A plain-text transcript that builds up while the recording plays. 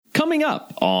coming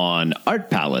up on Art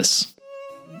Palace.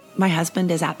 My husband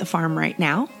is at the farm right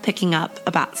now, picking up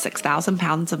about 6,000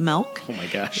 pounds of milk. Oh my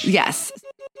gosh. Yes.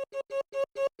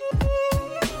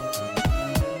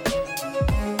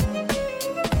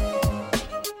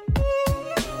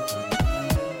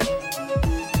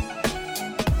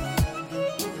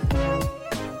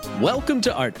 Welcome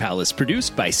to Art Palace,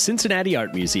 produced by Cincinnati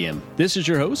Art Museum. This is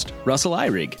your host, Russell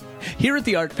Eyrig. Here at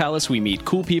the Art Palace, we meet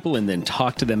cool people and then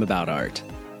talk to them about art.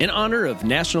 In honor of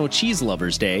National Cheese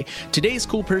Lovers Day, today's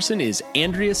cool person is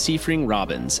Andrea Seifring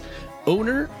Robbins,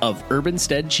 owner of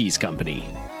Urbanstead Cheese Company.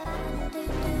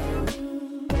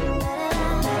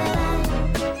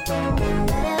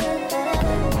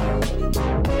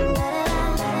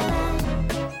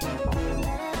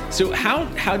 So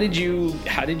how did you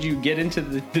get into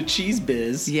the cheese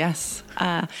biz? Yes.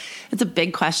 It's a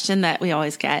big question that we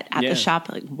always get at the shop,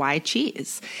 like, why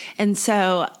cheese? And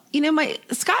so,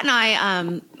 Scott and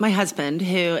I, my husband,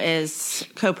 who is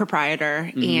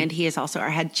co-proprietor, and he is also our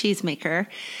head cheesemaker,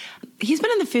 he's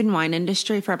been in the food and wine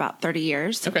industry for about 30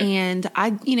 years. Okay. And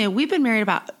we've been married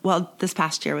this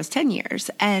past year was 10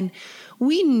 years. And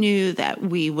we knew that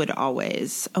we would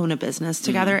always own a business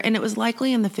together, and it was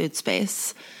likely in the food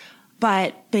space.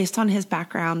 But based on his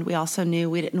background, we also knew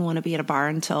we didn't want to be at a bar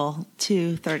until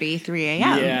 2:30, 3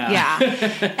 a.m.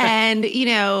 Yeah. And,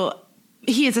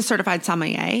 he is a certified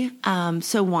sommelier.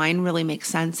 So wine really makes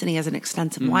sense, and he has an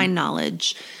extensive wine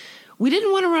knowledge. We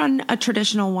didn't want to run a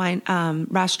traditional wine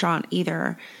restaurant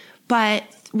either, but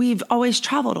we've always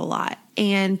traveled a lot.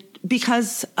 And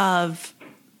because of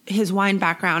his wine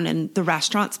background and the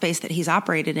restaurant space that he's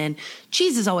operated in,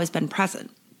 cheese has always been present.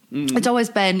 It's always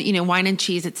been, wine and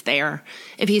cheese, it's there.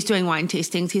 If he's doing wine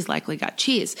tastings, he's likely got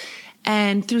cheese.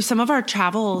 And through some of our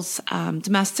travels,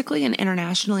 domestically and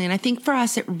internationally, and I think for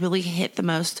us, it really hit the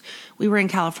most. We were in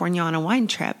California on a wine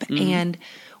trip, and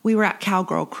we were at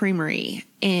Cowgirl Creamery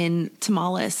in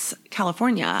Tamales,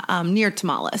 California, near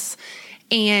Tamales.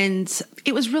 And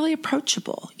it was really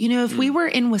approachable. If we were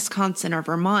in Wisconsin or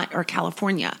Vermont or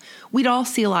California, we'd all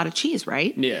see a lot of cheese,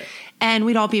 right? Yeah. And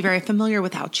we'd all be very familiar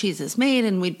with how cheese is made,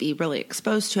 and we'd be really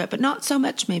exposed to it, but not so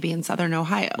much maybe in Southern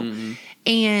Ohio.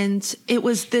 And it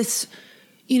was this,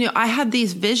 I had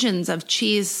these visions of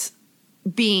cheese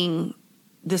being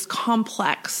this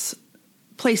complex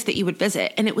place that you would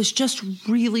visit. And it was just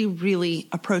really, really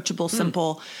approachable,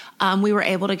 simple. We were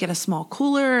able to get a small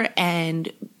cooler, and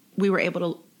we were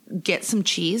able to get some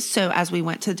cheese. So as we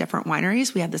went to different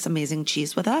wineries, we had this amazing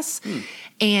cheese with us,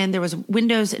 and there was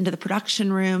windows into the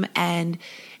production room, and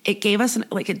it gave us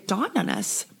it dawned on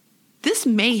us, this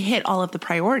may hit all of the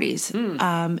priorities.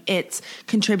 It's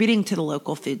contributing to the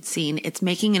local food scene. It's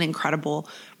making an incredible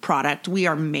product. We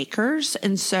are makers.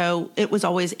 And so it was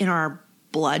always in our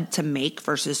blood to make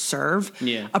versus serve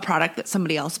a product that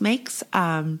somebody else makes.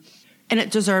 And it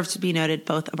deserves to be noted,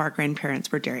 both of our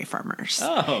grandparents were dairy farmers.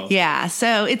 Oh. Yeah.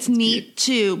 So it's neat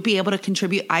to be able to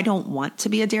contribute. I don't want to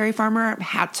be a dairy farmer.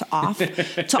 Hats off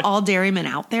to all dairymen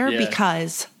out there,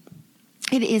 because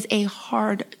it is a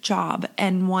hard job,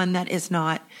 and one that is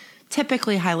not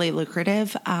typically highly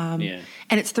lucrative. And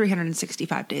it's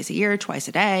 365 days a year, twice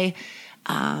a day.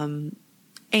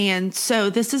 And so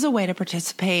this is a way to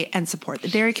participate and support the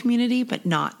dairy community, but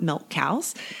not milk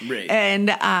cows. Right.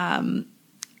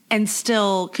 And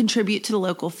still contribute to the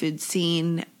local food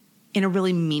scene in a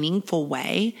really meaningful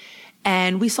way.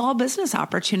 And we saw a business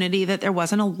opportunity that there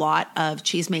wasn't a lot of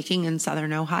cheese making in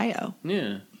Southern Ohio.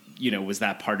 Yeah. Was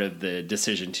that part of the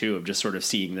decision too, of just sort of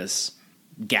seeing this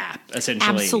gap,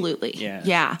 essentially? Absolutely.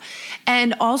 Yeah.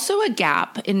 And also a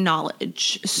gap in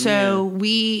knowledge. So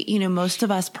we, most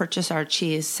of us purchase our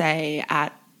cheese, say,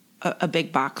 at a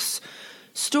big box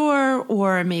store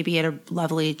or maybe at a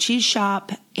lovely cheese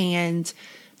shop, and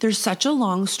there's such a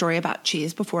long story about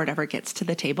cheese before it ever gets to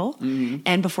the table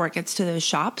and before it gets to those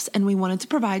shops. And we wanted to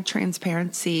provide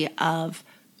transparency of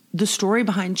the story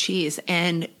behind cheese,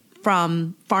 and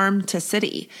from farm to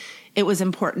city. It was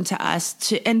important to us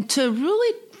to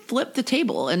really flip the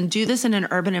table and do this in an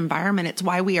urban environment. It's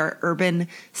why we are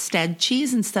Urbanstead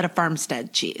cheese instead of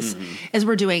farmstead cheese, as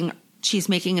we're doing cheese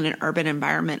making in an urban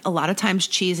environment. A lot of times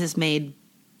cheese is made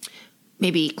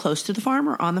maybe close to the farm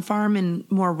or on the farm in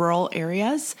more rural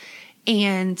areas.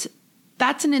 And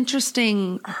that's an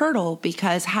interesting hurdle,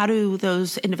 because how do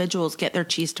those individuals get their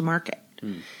cheese to market?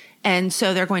 And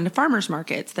so they're going to farmers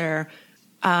markets. They're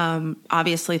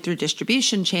obviously through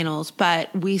distribution channels, but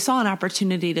we saw an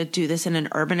opportunity to do this in an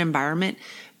urban environment,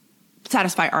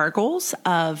 satisfy our goals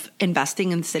of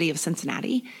investing in the city of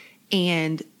Cincinnati,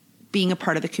 and being a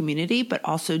part of the community, but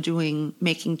also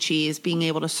making cheese, being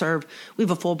able to serve. We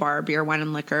have a full bar of beer, wine,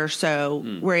 and liquor. So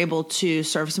we're able to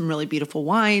serve some really beautiful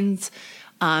wines,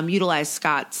 utilize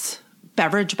Scott's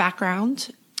beverage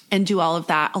background, and do all of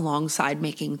that alongside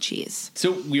making cheese.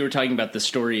 So we were talking about the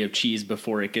story of cheese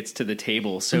before it gets to the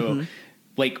table. So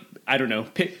like, I don't know,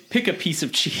 pick a piece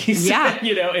of cheese,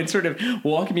 and sort of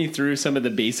walk me through some of the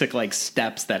basic like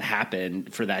steps that happen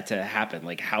for that to happen.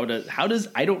 Like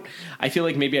I feel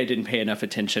like maybe I didn't pay enough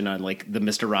attention on like the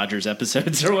Mr. Rogers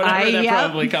episodes or whatever that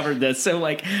probably covered this. So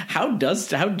like, how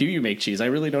do you make cheese? I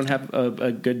really don't have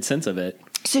a good sense of it.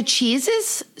 So cheese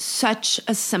is such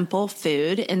a simple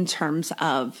food in terms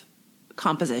of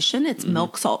composition. It's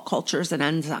milk, salt, cultures, and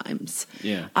enzymes.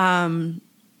 Yeah.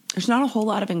 There's not a whole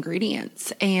lot of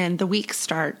ingredients, and the week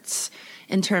starts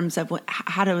in terms of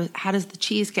how does the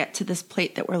cheese get to this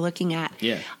plate that we're looking at.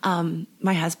 Yeah.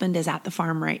 My husband is at the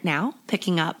farm right now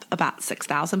picking up about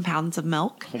 6,000 pounds of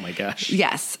milk. Oh my gosh.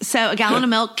 Yes. So a gallon of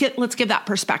milk, let's give that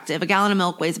perspective. A gallon of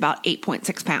milk weighs about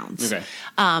 8.6 pounds. Okay.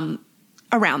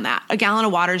 Around that. A gallon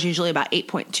of water is usually about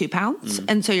 8.2 pounds.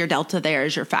 And so your delta there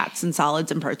is your fats and solids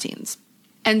and proteins.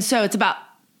 And so it's about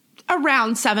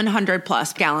around 700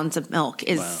 plus gallons of milk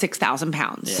is 6,000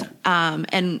 pounds. Yeah.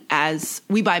 And as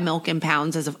we buy milk in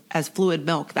pounds as fluid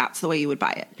milk, that's the way you would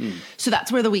buy it. So that's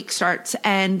where the week starts.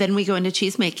 And then we go into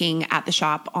cheese making at the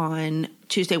shop on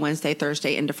Tuesday, Wednesday,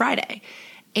 Thursday into Friday.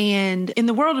 And in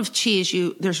the world of cheese,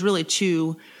 there's really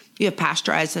two. You have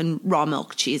pasteurized and raw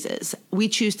milk cheeses. We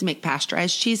choose to make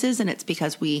pasteurized cheeses, and it's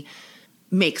because we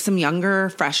make some younger,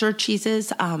 fresher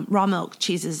cheeses. Raw milk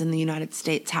cheeses in the United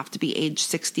States have to be aged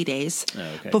 60 days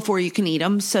before you can eat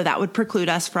them. So that would preclude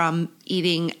us from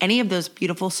eating any of those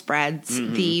beautiful spreads,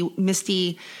 the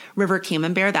Misty River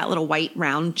Camembert, that little white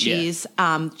round cheese,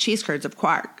 cheese curds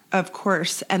of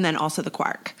course, and then also the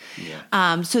quark.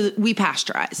 Yeah. So we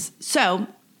pasteurize. So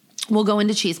we'll go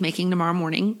into cheese making tomorrow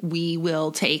morning. We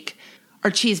will take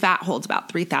our cheese vat holds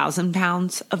about 3,000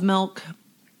 pounds of milk,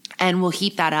 and we'll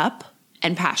heat that up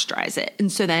and pasteurize it.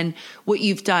 And so then what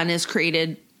you've done is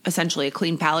created essentially a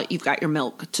clean palate. You've got your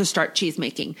milk to start cheese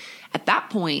making. At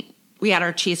that point, we add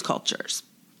our cheese cultures.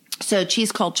 So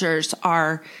cheese cultures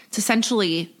it's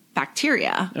essentially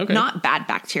bacteria, not bad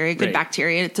bacteria, good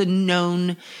bacteria. It's a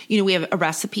known, we have a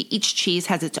recipe. Each cheese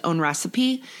has its own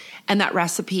recipe. And that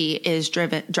recipe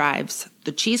drives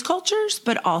the cheese cultures,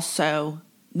 but also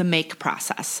the make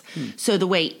process. So the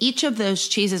way each of those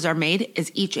cheeses are made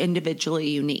is each individually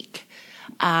unique.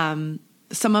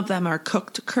 Some of them are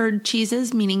cooked curd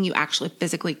cheeses, meaning you actually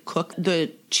physically cook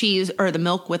the cheese or the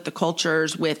milk with the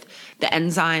cultures, with the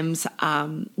enzymes,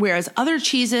 whereas other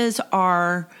cheeses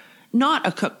are not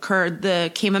a cooked curd. The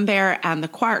Camembert and the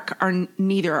Quark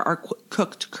neither are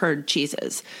cooked curd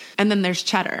cheeses. And then there's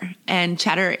cheddar, and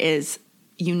cheddar is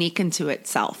unique into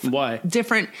itself. Why?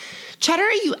 Different. Cheddar,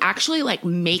 you actually like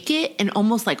make it and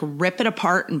almost like rip it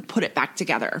apart and put it back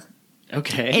together.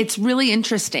 Okay. It's really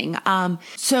interesting.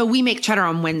 So we make cheddar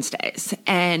on Wednesdays,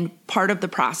 and part of the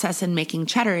process in making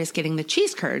cheddar is getting the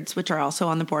cheese curds, which are also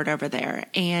on the board over there.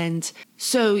 And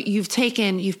so you've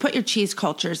put your cheese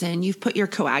cultures in, you've put your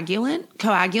coagulant.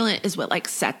 Coagulant is what like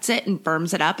sets it and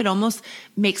firms it up. It almost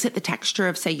makes it the texture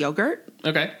of, say, yogurt.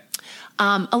 Okay.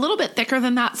 A little bit thicker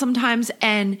than that sometimes.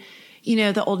 And,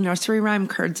 the old nursery rhyme,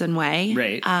 curds and whey.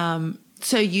 Right.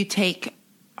 So you take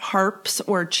harps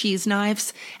or cheese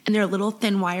knives, and they're little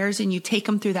thin wires, and you take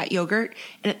them through that yogurt,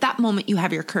 and at that moment you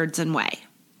have your curds and whey.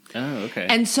 Oh, okay.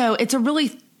 And so it's a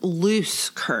really loose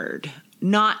curd,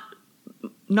 not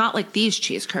like these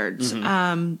cheese curds.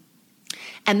 And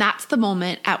that's the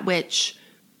moment at which,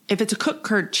 if it's a cooked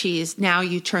curd cheese, now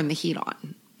you turn the heat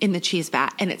on in the cheese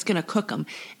vat, and it's going to cook them.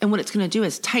 And what it's going to do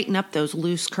is tighten up those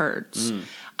loose curds.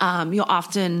 You'll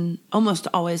almost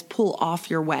always pull off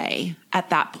your whey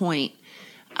at that point.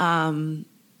 And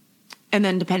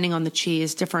then depending on the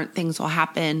cheese, different things will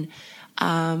happen.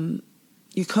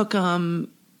 You cook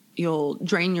them, you'll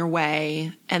drain your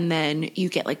whey, and then you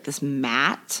get like this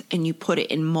mat, and you put it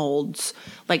in molds,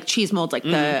 like cheese molds, like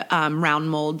the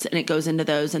round molds, and it goes into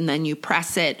those, and then you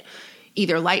press it,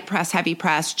 either light press, heavy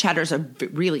press. Cheddar's a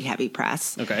really heavy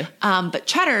press. Okay. But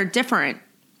cheddar, different.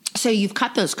 So you've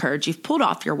cut those curds, you've pulled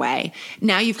off your whey.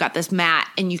 Now you've got this mat,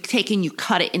 and you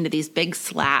cut it into these big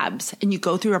slabs, and you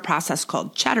go through a process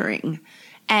called cheddaring.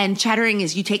 And cheddaring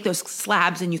is you take those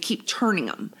slabs and you keep turning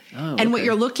them. Oh, and what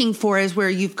you're looking for is where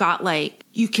you've got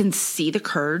you can see the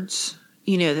curds,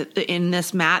 in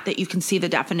this mat, that you can see the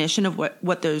definition of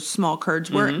what those small curds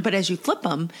were. But as you flip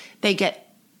them, they get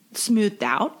smoothed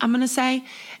out, I'm going to say.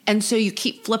 And so you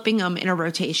keep flipping them in a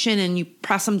rotation, and you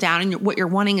press them down, and what you're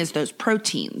wanting is those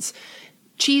proteins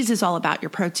cheese is all about your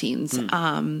proteins,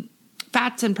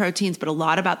 fats and proteins, but a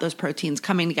lot about those proteins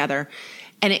coming together.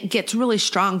 And it gets really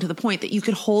strong to the point that you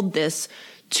could hold this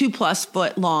 2+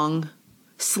 foot long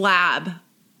slab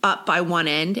up by one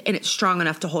end, and it's strong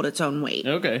enough to hold its own weight.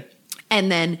 Okay.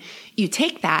 And then you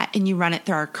take that and you run it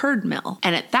through our curd mill.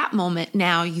 And at that moment,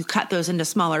 now you cut those into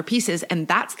smaller pieces, and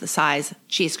that's the size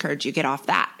cheese curds you get off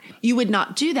that. You would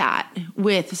not do that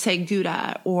with, say,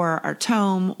 Gouda or our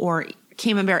Tome or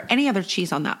Camembert, any other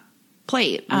cheese on that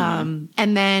plate. And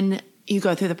then you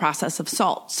go through the process of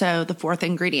salt. So the fourth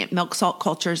ingredient, milk, salt,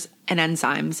 cultures, and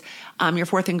enzymes. Your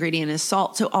fourth ingredient is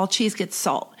salt. So all cheese gets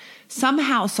salt.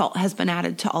 Somehow salt has been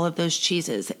added to all of those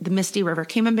cheeses. The Misty River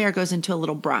Camembert goes into a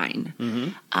little brine,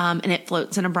 and it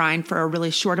floats in a brine for a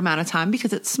really short amount of time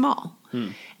because it's small.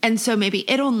 And so maybe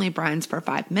it only brines for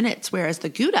 5 minutes, whereas the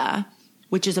Gouda,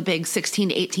 which is a big 16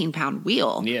 to 18 pound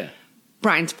wheel,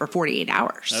 brines for 48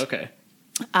 hours. Okay.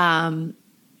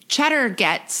 Cheddar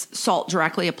gets salt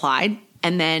directly applied,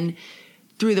 and then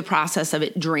through the process of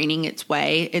it draining its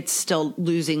way, it's still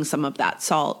losing some of that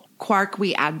salt. Quark,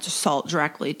 we add salt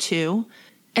directly to.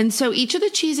 And so each of the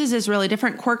cheeses is really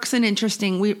different. Quark's an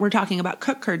interesting, we're talking about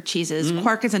cooked curd cheeses.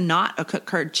 Quark is not a cooked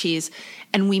curd cheese,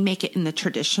 and we make it in the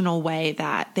traditional way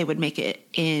that they would make it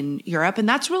in Europe. And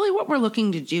that's really what we're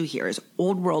looking to do here is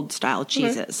old world style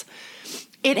cheeses.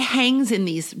 It hangs in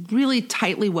these really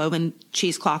tightly woven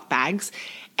cheesecloth bags,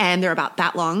 and they're about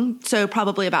that long. So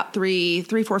probably about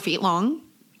 4 feet long.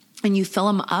 And you fill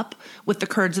them up with the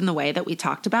curds in the way that we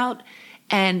talked about,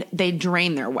 and they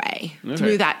drain their way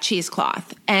through that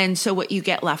cheesecloth. And so what you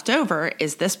get left over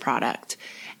is this product,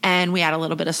 and we add a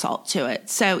little bit of salt to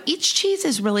it. So each cheese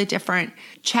is really different.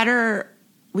 Cheddar,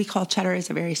 we call cheddar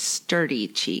is a very sturdy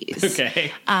cheese.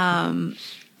 Okay.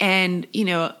 And, you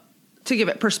know, to give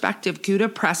it perspective, Gouda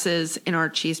presses in our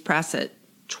cheese press at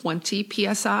 20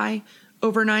 PSI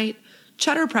overnight.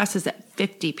 Cheddar presses at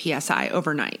 50 PSI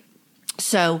overnight.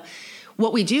 So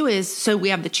what we do is, so we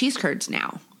have the cheese curds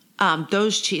now.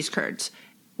 Those cheese curds,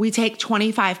 we take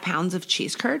 25 pounds of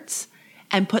cheese curds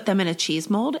and put them in a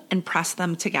cheese mold and press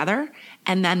them together.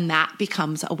 And then that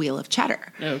becomes a wheel of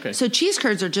cheddar. Oh, okay. So cheese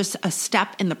curds are just a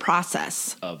step in the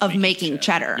process of making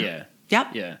cheddar. Yeah. Yep.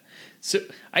 Yeah. So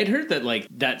I'd heard that like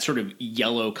that sort of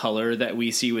yellow color that we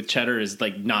see with cheddar is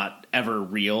like not ever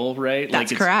real, right?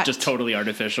 That's like it's correct. Just totally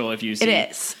artificial if you see.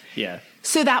 It is. Yeah.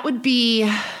 So that would be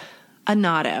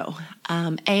annatto.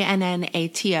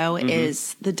 ANNATO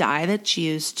is the dye that's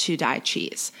used to dye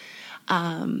cheese.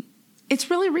 It's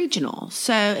really regional.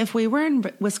 So if we were in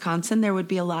Wisconsin, there would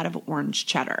be a lot of orange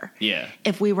cheddar. Yeah.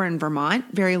 If we were in Vermont,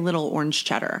 very little orange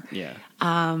cheddar. Yeah.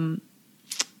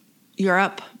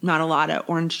 Europe, not a lot of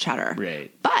orange cheddar.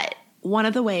 Right. But one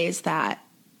of the ways that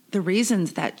the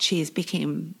reasons that cheese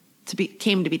came to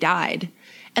be dyed,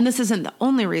 and this isn't the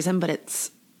only reason, but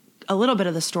it's a little bit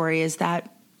of the story, is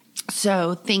that,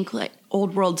 so think like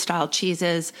old world style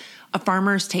cheeses, a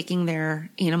farmer's taking their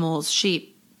animals,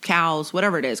 sheep, cows,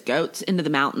 whatever it is, goats, into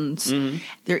the mountains.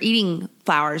 They're eating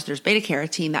flowers. There's beta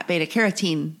carotene. That beta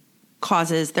carotene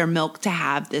causes their milk to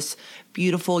have this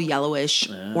beautiful yellowish,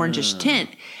 orangish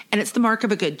tint. And it's the mark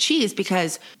of a good cheese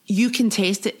because you can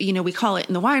taste it. You know, we call it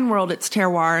in the wine world, it's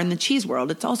terroir. In the cheese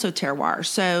world, it's also terroir.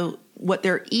 So what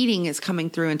they're eating is coming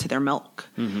through into their milk.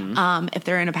 If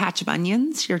they're in a patch of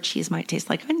onions, your cheese might taste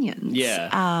like onions.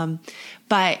 Yeah.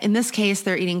 But in this case,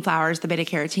 they're eating flowers, the beta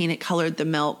carotene, it colored the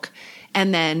milk.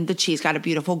 And then the cheese got a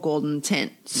beautiful golden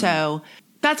tint. So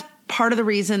that's part of the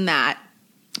reason that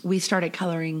we started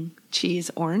coloring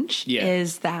cheese orange,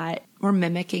 is that we're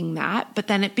mimicking that. But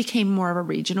then it became more of a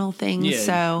regional thing. Yeah,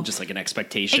 so just like an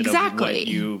expectation of what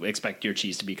you expect your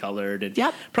cheese to be colored.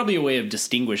 And probably a way of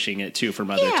distinguishing it too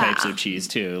from other types of cheese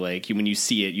too. Like when you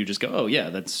see it, you just go, oh yeah,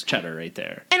 that's cheddar right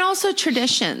there. And also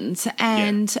traditions.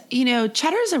 And, you know,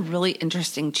 cheddar is a really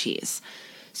interesting cheese.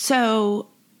 So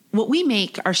what we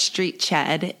make, our street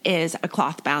ched, is a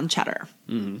cloth-bound cheddar.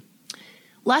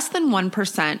 Less than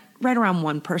 1%, right around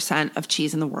 1% of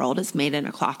cheese in the world is made in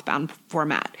a cloth-bound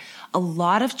format. A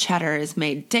lot of cheddar is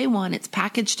made day one. It's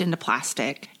packaged into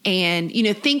plastic. And, you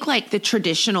know, think like the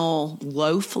traditional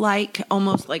loaf, like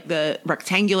almost like the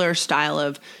rectangular style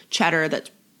of cheddar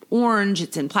that's orange.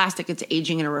 It's in plastic. It's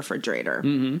aging in a refrigerator.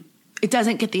 It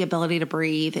doesn't get the ability to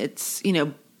breathe. It's, you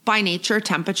know, by nature,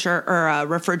 temperature or a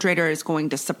refrigerator is going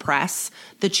to suppress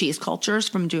the cheese cultures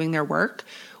from doing their work.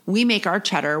 We make our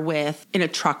cheddar in a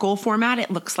truckle format.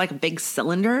 It looks like a big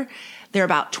cylinder. They're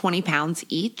about 20 pounds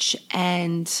each,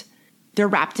 and they're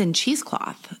wrapped in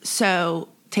cheesecloth. So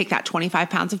take that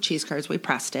 25 pounds of cheese curds. We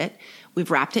pressed it. We've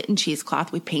wrapped it in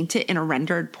cheesecloth. We paint it in a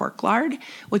rendered pork lard,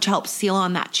 which helps seal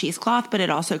on that cheesecloth, but it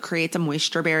also creates a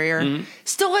moisture barrier.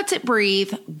 Still lets it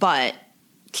breathe, but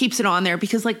keeps it on there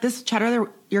because like this cheddar that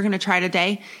you're going to try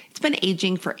today, it's been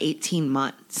aging for 18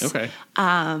 months. Okay.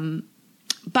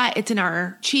 But it's in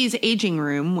our cheese aging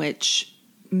room, which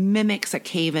mimics a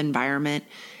cave environment.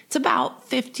 It's about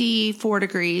 54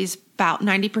 degrees, about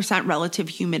 90% relative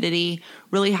humidity,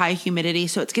 really high humidity.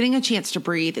 So it's getting a chance to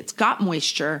breathe. It's got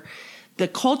moisture. The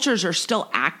cultures are still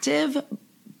active,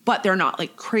 but they're not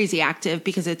like crazy active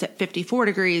because it's at 54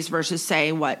 degrees versus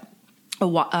say what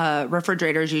a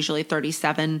refrigerator is usually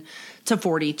 37 to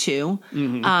 42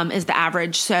 is the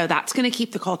average. So that's going to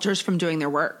keep the cultures from doing their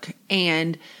work.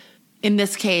 And in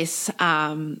this case,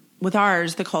 with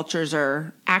ours, the cultures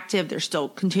are active. They're still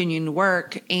continuing to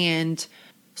work. And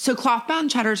so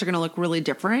cloth-bound cheddars are going to look really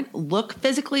different, look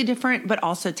physically different, but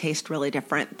also taste really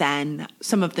different than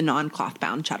some of the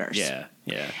non-cloth-bound cheddars. Yeah,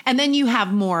 yeah. And then you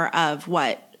have more of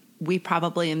what we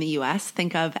probably in the U.S.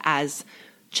 think of as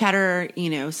cheddar,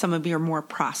 some of your more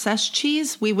processed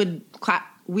cheese. We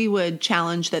would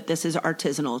challenge that this is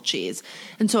artisanal cheese.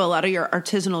 And so a lot of your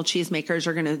artisanal cheese makers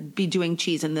are going to be doing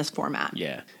cheese in this format.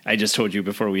 Yeah. I just told you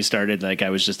before we started, like I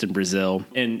was just in Brazil.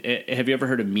 And have you ever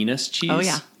heard of Minas cheese? Oh,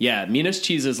 yeah. Yeah. Minas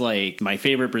cheese is like my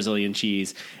favorite Brazilian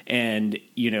cheese. And,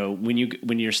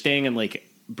 when you're staying in like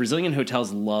Brazilian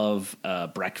hotels love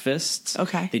breakfasts.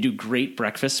 Okay. They do great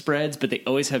breakfast spreads, but they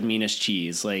always have Minas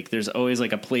cheese. Like there's always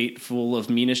like a plate full of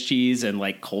Minas cheese and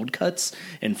like cold cuts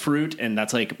and fruit. And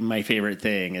that's like my favorite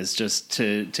thing is just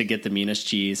to get the Minas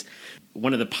cheese.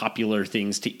 One of the popular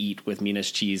things to eat with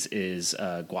Minas cheese is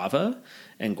guava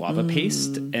and guava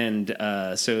paste. And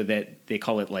so that they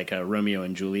call it like a Romeo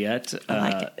and Juliet. I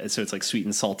like it. So it's like sweet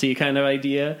and salty kind of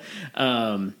idea.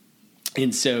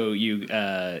 And so you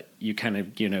kind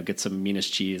of, get some Minas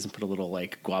cheese and put a little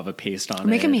like guava paste on it.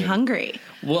 Making me hungry.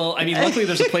 Well, I mean, luckily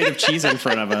there's a plate of cheese in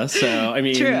front of us. So, I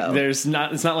mean, True. it's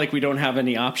not like we don't have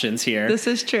any options here. This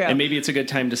is true. And maybe it's a good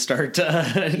time to start,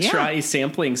 try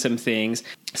sampling some things.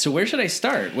 So where should I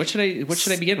start? What should I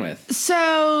begin with?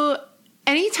 So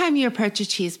anytime you approach a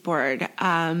cheese board,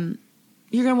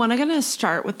 you're going to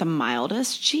start with the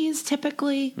mildest cheese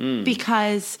typically,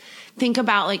 because think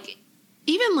about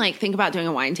think about doing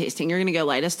a wine tasting. You're going to go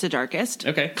lightest to darkest.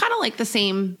 Okay. Kind of like the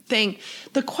same thing.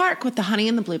 The quark with the honey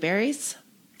and the blueberries.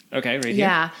 Okay, right here.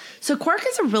 Yeah. So quark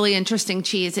is a really interesting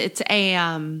cheese. It's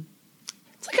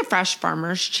like a fresh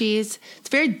farmer's cheese. It's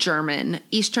very German,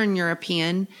 Eastern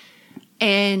European.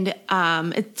 And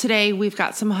today we've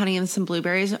got some honey and some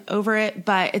blueberries over it,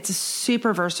 but it's a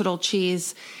super versatile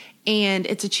cheese. And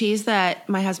it's a cheese that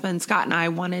my husband Scott and I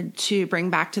wanted to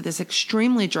bring back to this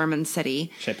extremely German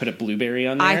city. Should I put a blueberry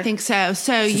on there? I think so.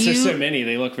 So there's so many,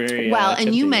 they look very well.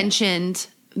 And you tempting. mentioned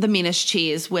the Minas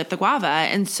cheese with the guava,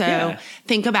 and so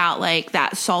think about like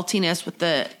that saltiness with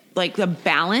the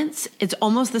balance. It's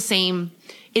almost the same.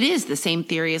 It is the same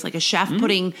theory as like a chef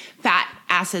putting fat,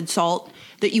 acid, salt.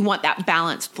 That you want that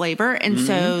balanced flavor, and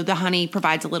so the honey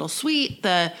provides a little sweet.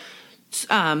 The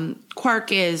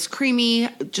quark is creamy,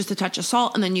 just a touch of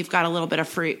salt, and then you've got a little bit of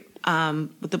fruit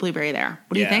with the blueberry there.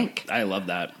 What do you think? I love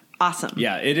that. Awesome.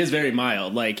 Yeah, it is very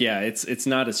mild. It's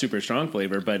not a super strong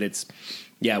flavor, but it's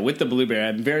with the blueberry.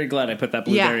 I'm very glad I put that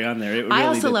blueberry on there. I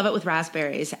also love it with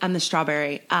raspberries and the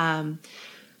strawberry.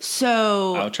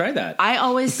 So I'll try that. I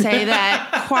always say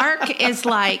that quark is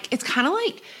it's kind of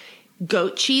like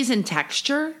goat cheese in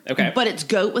texture. Okay. But it's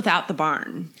goat without the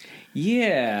barn.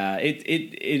 Yeah, it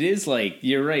is like,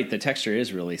 you're right, the texture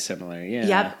is really similar. Yeah.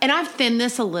 Yep. And I've thinned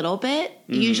this a little bit.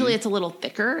 Usually it's a little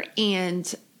thicker.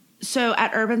 And so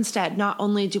at Urbanstead, not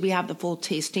only do we have the full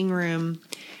tasting room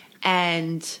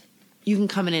and you can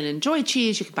come in and enjoy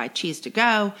cheese, you can buy cheese to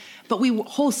go, but we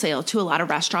wholesale to a lot of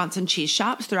restaurants and cheese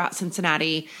shops throughout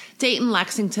Cincinnati, Dayton,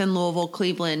 Lexington, Louisville,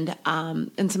 Cleveland,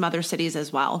 and some other cities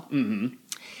as well.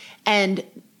 And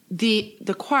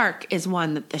the quark is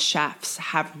one that the chefs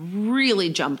have really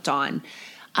jumped on.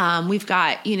 We've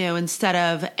got, instead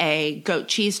of a goat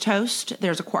cheese toast,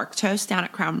 there's a quark toast down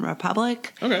at Crown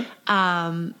Republic. Okay.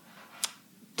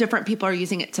 Different people are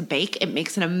using it to bake. It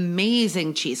makes an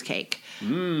amazing cheesecake. I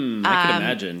can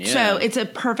imagine, yeah. So it's a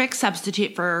perfect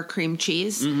substitute for cream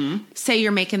cheese. Say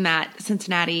you're making that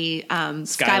Cincinnati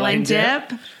Skyline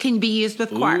dip. Can be used with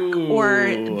quark. Or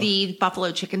the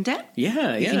buffalo chicken dip.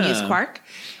 Yeah, You can use quark.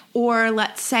 Or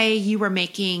let's say you were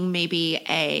making maybe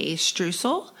a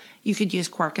streusel. You could use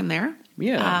quark in there.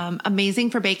 Yeah. Amazing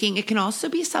for baking. It can also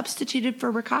be substituted for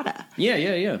ricotta. Yeah.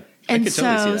 And I could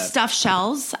totally see that. Stuffed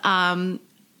shells.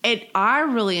 I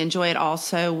really enjoy it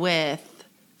also with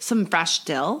some fresh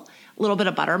dill, a little bit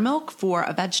of buttermilk for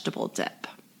a vegetable dip.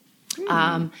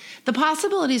 The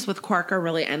possibilities with quark are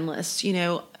really endless. You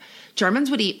know,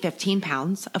 Germans would eat 15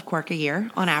 pounds of quark a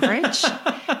year on average,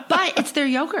 but it's their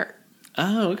yogurt.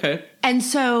 Oh, okay. And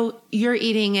so you're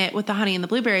eating it with the honey and the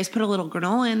blueberries, put a little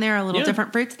granola in there, a little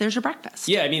different fruits. There's your breakfast.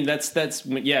 Yeah, I mean, that's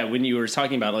when you were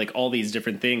talking about like all these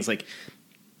different things, like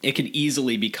it could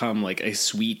easily become like a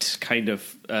sweet kind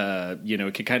of,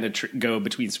 it could kind of go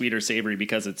between sweet or savory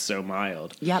because it's so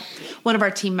mild. Yep. One of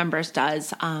our team members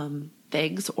does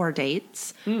figs or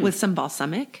dates with some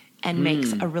balsamic and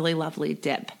makes a really lovely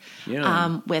dip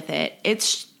with it.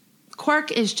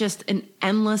 Quark is just an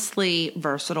endlessly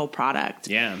versatile product.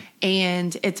 Yeah.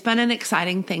 And it's been an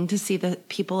exciting thing to see the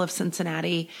people of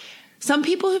Cincinnati, some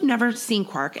people who've never seen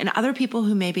quark and other people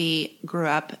who maybe grew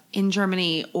up in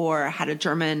Germany or had a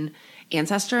German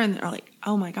ancestor and they're like,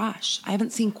 oh my gosh, I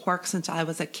haven't seen quark since I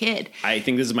was a kid. I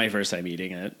think this is my first time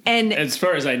eating it. And as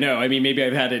far as I know, I mean, maybe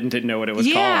I've had it and didn't know what it was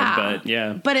called, but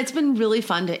yeah. But it's been really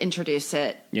fun to introduce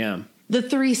it. Yeah. The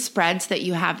three spreads that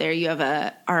you have there, you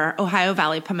have our Ohio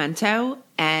Valley pimento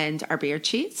and our beer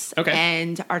cheese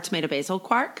and our tomato basil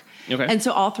quark. Okay. And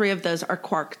so all three of those are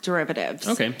quark derivatives.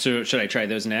 Okay. So should I try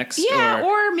those next? Yeah.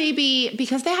 Or maybe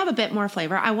because they have a bit more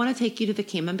flavor, I want to take you to the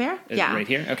camembert. Yeah. Right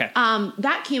here? Okay.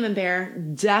 That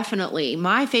camembert, definitely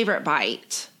my favorite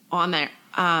bite on there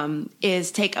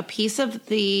is take a piece of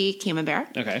the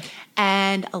camembert. Okay.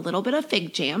 And a little bit of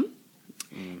fig jam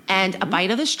and a bite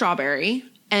of the strawberry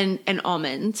and an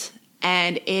almond.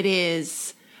 And it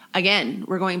is, again,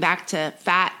 we're going back to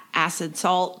fat, acid,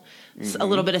 salt, a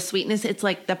little bit of sweetness. It's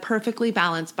like the perfectly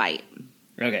balanced bite.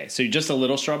 Okay. So just a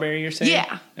little strawberry, you're saying?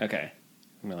 Yeah. Okay.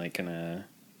 I'm like gonna,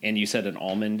 and you said an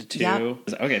almond too? Yep.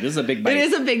 Okay. This is a big bite.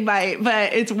 It is a big bite,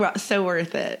 but it's so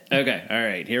worth it. Okay. All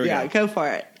right. Here we go. Yeah, go for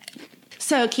it.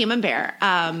 So camembert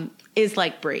is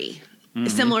like brie.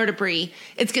 Similar to brie.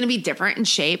 It's going to be different in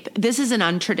shape. This is an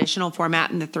untraditional format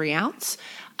in the 3-ounce.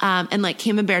 And like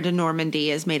Camembert de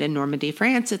Normandy is made in Normandy,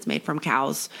 France. It's made from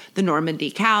cows, the Normandy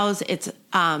cows. It's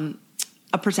a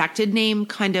protected name,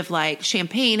 kind of like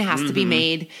Champagne has to be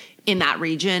made in that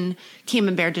region.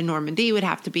 Camembert de Normandy would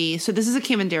have to be. So this is a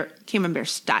Camembert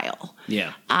style.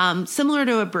 Yeah. Similar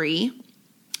to a brie.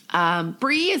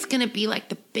 Brie is going to be like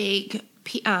the big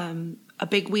a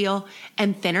big wheel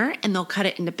and thinner, and they'll cut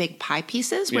it into big pie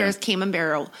pieces, whereas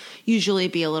Camembert will usually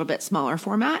be a little bit smaller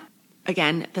format.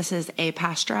 Again, this is a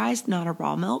pasteurized, not a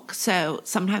raw milk. So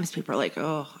sometimes people are like,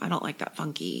 oh, I don't like that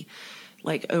funky,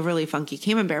 like overly funky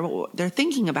Camembert. But what they're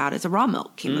thinking about is a raw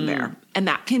milk Camembert. And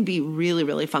that can be really,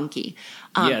 really funky.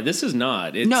 This is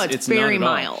not. It's very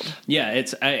mild. Yeah,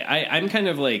 I'm kind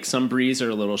of like, some bries are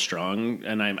a little strong,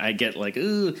 and I get like,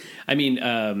 ooh. I mean,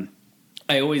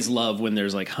 I always love when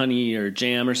there's like honey or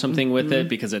jam or something with it,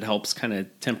 because it helps kind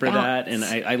of temper that. And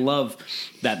I love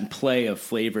that play of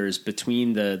flavors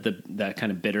between that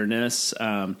kind of bitterness.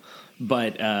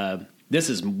 But this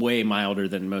is way milder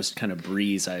than most kind of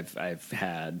bries I've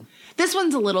had. This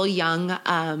one's a little young.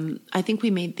 I think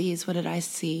we made these, what did I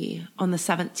see, on the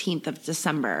 17th of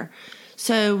December.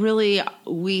 So really,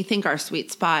 we think our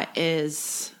sweet spot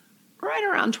is right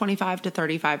around 25 to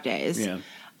 35 days. Yeah.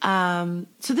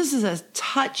 So this is a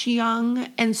touch young,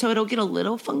 and so it'll get a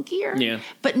little funkier,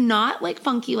 but not like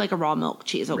funky like a raw milk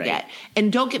cheese will get.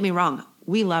 And don't get me wrong,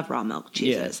 we love raw milk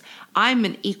cheeses. Yeah. I'm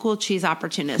an equal cheese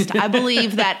opportunist. I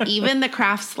believe that even the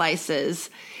Kraft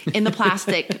slices in the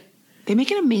plastic, they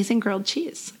make an amazing grilled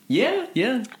cheese. Yeah,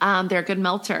 yeah. They're a good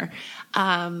melter.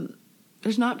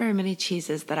 There's not very many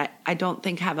cheeses that I don't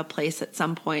think have a place at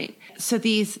some point. So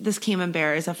this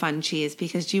Camembert is a fun cheese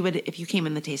because if you came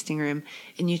in the tasting room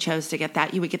and you chose to get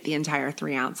that, you would get the entire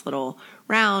 3-ounce little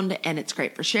round, and it's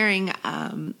great for sharing.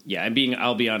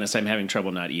 I'll be honest, I'm having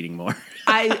trouble not eating more.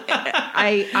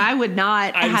 I would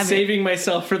not. I'm saving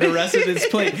myself for the rest of this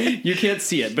plate. You can't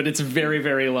see it, but it's very,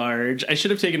 very large. I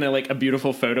should have taken a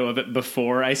beautiful photo of it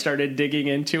before I started digging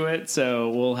into it.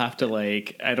 So we'll have to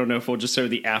I don't know if we'll just show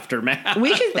the aftermath.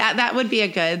 We could, that would be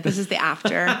this is the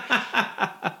after.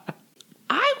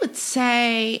 I would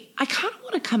say I kind of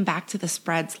want to come back to the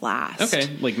spreads last. Okay,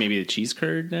 like maybe the cheese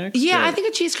curd next? Yeah, I think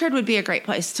a cheese curd would be a great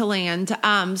place to land.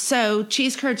 So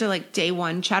cheese curds are like day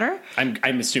one cheddar.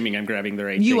 I'm assuming I'm grabbing the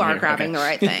right thing. You are grabbing the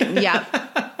right thing,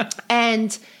 yeah.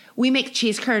 And we make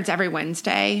cheese curds every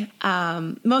Wednesday.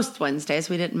 Most Wednesdays.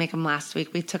 We didn't make them last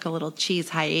week. We took a little cheese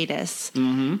hiatus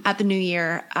at the new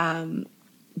year.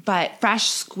 But fresh,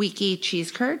 squeaky cheese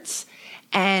curds,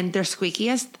 and they're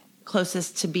squeakiest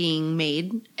closest to being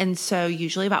made. And so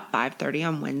usually about 5:30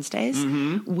 on Wednesdays,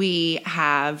 we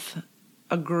have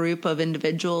a group of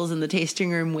individuals in the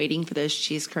tasting room waiting for those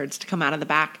cheese curds to come out of the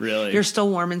back. Really? They're still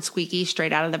warm and squeaky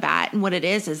straight out of the vat. And what it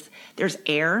is there's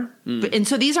air. And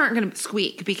so these aren't going to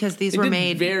squeak because these were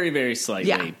made very, very slightly,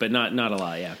 Yeah. but not a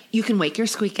lot, yeah. You can wake your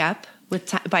squeak up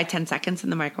by 10 seconds in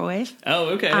the microwave.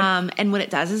 Oh, okay. And what it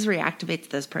does is reactivates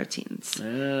those proteins.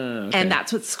 Okay. And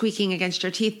that's what's squeaking against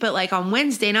your teeth. But like on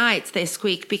Wednesday nights, they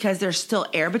squeak because there's still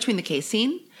air between the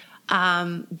casein,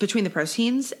 between the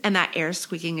proteins, and that air is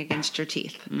squeaking against your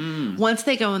teeth. Once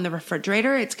they go in the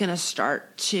refrigerator, it's going to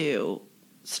start to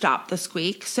stop the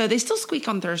squeak. So they still squeak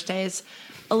on Thursdays,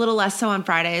 a little less so on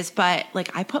Fridays. But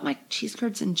like I put my cheese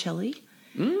curds in chili.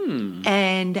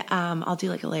 And I'll do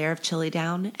like a layer of chili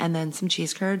down and then some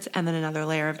cheese curds and then another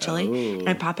layer of chili. And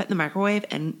I pop it in the microwave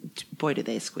and boy, do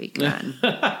they squeak then.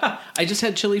 I just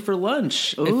had chili for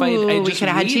lunch. Ooh, if I we just could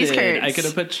have had cheese waited, curds. I could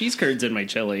have put cheese curds in my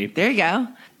chili. There you go.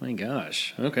 My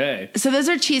gosh. Okay. So those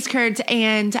are cheese curds.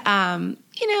 And,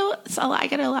 so I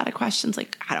get a lot of questions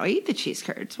like, how do I eat the cheese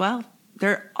curds? Well,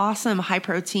 they're awesome, high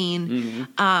protein,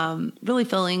 really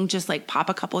filling. Just like pop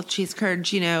a couple of cheese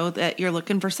curds, that you're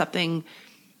looking for something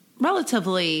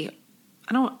relatively,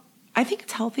 I think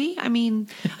it's healthy. I mean,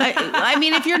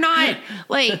 if you're not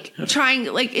like trying,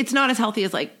 like it's not as healthy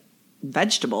as like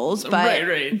vegetables, but,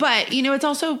 right. but it's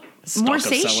also more of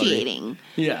celery. satiating.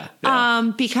 Yeah.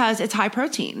 Because it's high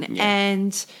protein. Yeah.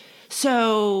 And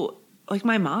so like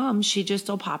my mom, she just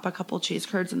will pop a couple cheese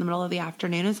curds in the middle of the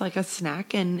afternoon as like a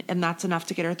snack and that's enough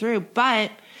to get her through.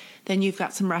 But then you've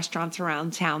got some restaurants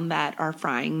around town that are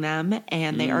frying them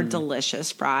and they are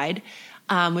delicious fried.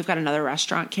 We've got another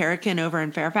restaurant, Kerrigan over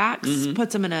in Fairfax,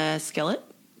 puts them in a skillet.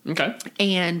 Okay.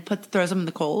 And throws them in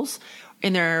the coals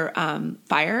in their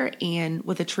fire and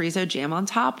with a chorizo jam on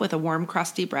top with a warm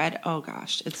crusty bread. Oh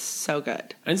gosh, it's so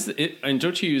good. And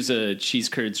don't you use cheese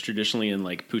curds traditionally in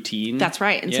like poutine? That's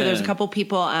right. And so there's a Yeah. couple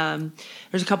people,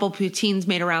 there's a couple poutines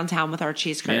made around town with our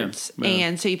cheese curds. Yeah.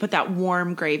 And so you put that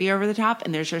warm gravy over the top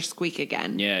and there's your squeak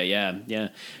again. Yeah.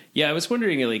 I was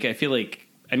wondering, like, I feel like,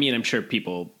 I'm sure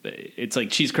it's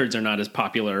like cheese curds are not as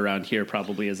popular around here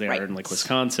probably as they are in like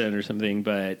Wisconsin or something,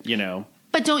 but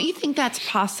But don't you think that's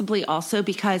possibly also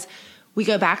because we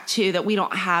go back to that we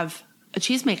don't have a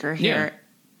cheesemaker here? Yeah.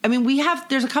 I mean,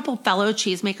 there's a couple fellow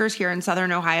cheesemakers here in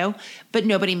Southern Ohio, but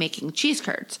nobody making cheese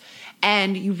curds.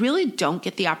 And you really don't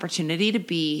get the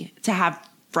opportunity to have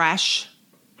fresh,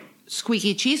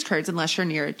 squeaky cheese curds unless you're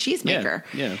near a cheesemaker.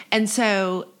 Yeah. And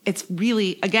so it's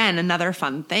really, again, another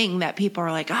fun thing that people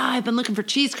are like, I've been looking for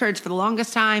cheese curds for the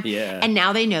longest time. Yeah. And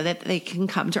now they know that they can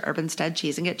come to Urbanstead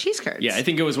Cheese and get cheese curds. Yeah, I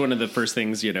think it was one of the first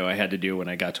things, I had to do when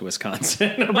I got to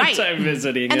Wisconsin. Right. Time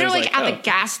visiting. And they're like at the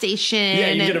gas station you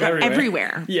get and them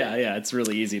everywhere. Yeah, it's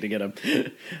really easy to get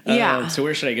them. Yeah. So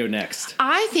where should I go next?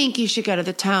 I think you should go to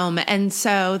the Tome. And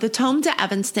so the Tome to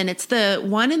Evanston, it's the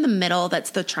one in the middle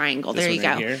that's the triangle. This there you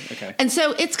one go. right here? Okay. And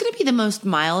so it's going to be the most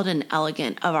mild and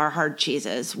elegant of our hard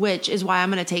cheeses, which is why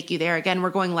I'm going to take you there. Again, we're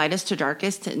going lightest to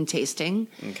darkest in tasting.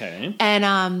 Okay.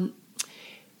 And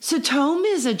so Tome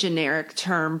is a generic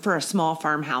term for a small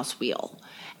farmhouse wheel.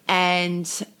 And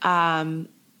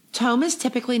Tome is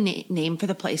typically named for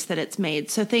the place that it's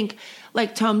made. So think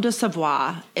like Tome de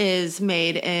Savoie is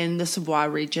made in the Savoie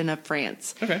region of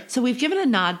France. Okay. So we've given a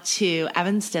nod to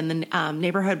Evanston, the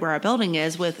neighborhood where our building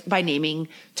is, by naming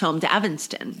Tome de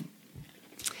Evanston.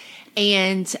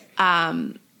 And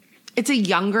it's a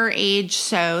younger age,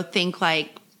 so think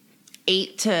like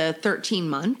 8 to 13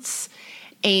 months.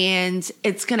 And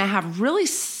it's going to have really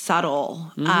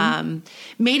subtle,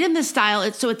 made in the style.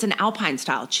 It's an Alpine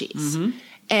style cheese.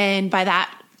 And by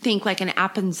that, think like an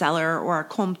Appenzeller or a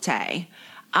Comté.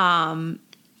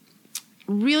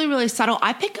 Really, really subtle.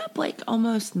 I pick up like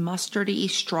almost mustardy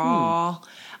straw.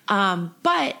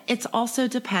 But it also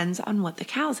depends on what the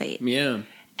cows ate. Yeah.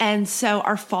 And so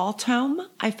our fall Tome,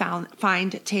 I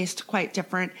find taste quite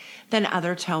different than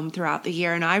other Tome throughout the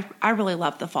year. And I really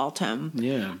love the fall Tome.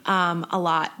 Yeah. A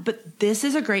lot. But this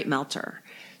is a great melter.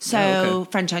 So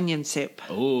French onion soup.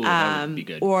 Oh, that would be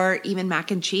good. Or even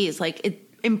mac and cheese. Like it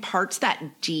imparts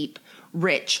that deep,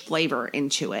 rich flavor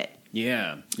into it.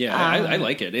 Yeah. I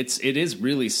like it. It is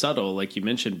really subtle, like you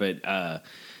mentioned, but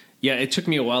yeah, it took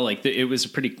me a while. Like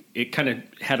it kind of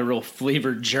had a real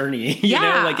flavored journey. You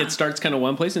know, like it starts kind of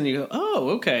one place and you go, oh,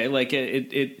 okay. Like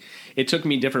it took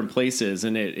me different places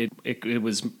and it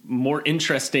was more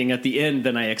interesting at the end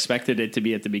than I expected it to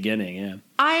be at the beginning. Yeah.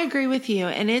 I agree with you.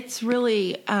 And it's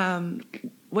really,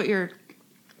 what your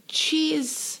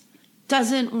cheese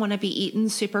doesn't want to be eaten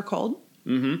super cold.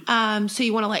 So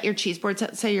you want to let your cheese board,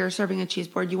 say you're serving a cheese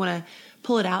board, you want to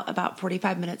pull it out about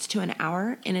 45 minutes to an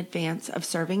hour in advance of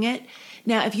serving it.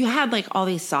 Now, if you had like all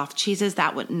these soft cheeses,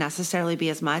 that wouldn't necessarily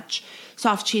be as much.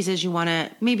 Soft cheeses, you want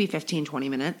to maybe 15, 20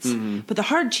 minutes. Mm-hmm. But the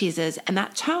hard cheeses and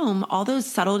that tome, all those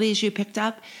subtleties you picked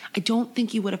up, I don't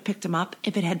think you would have picked them up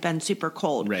if it had been super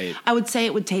cold. Right. I would say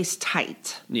it would taste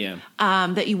tight. Yeah.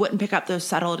 That you wouldn't pick up those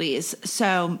subtleties.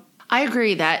 So I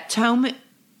agree that tome,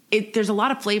 there's a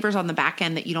lot of flavors on the back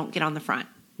end that you don't get on the front.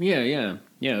 Yeah,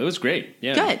 it was great.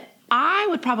 Yeah. Good. I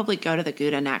would probably go to the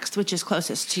Gouda next, which is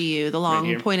closest to you, the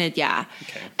long pointed, yeah.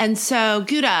 Okay. And so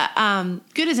Gouda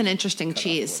is an interesting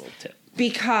cheese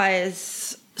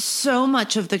because so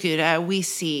much of the Gouda we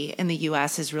see in the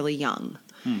U.S. is really young.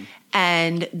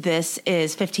 And this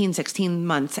is 15, 16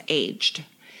 months aged.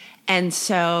 And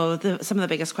so some of the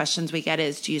biggest questions we get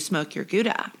is, do you smoke your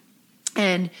Gouda?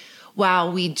 And while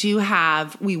we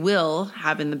will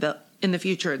have in the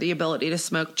future the ability to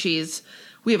smoke cheese,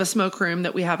 we have a smoke room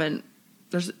that we haven't.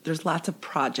 There's lots of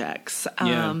projects,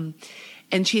 and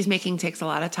cheese making takes a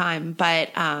lot of time. But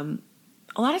a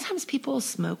lot of times people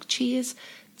smoke cheese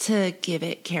to give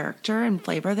it character and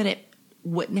flavor that it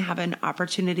wouldn't have an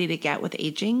opportunity to get with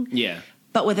aging. Yeah.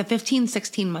 But with a 15,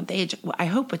 16-month age, I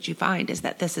hope what you find is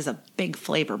that this is a big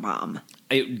flavor bomb.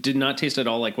 It did not taste at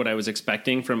all like what I was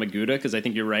expecting from a Gouda, because I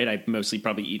think you're right. I've mostly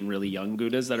probably eaten really young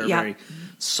Goudas that are very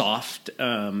soft,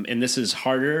 and this is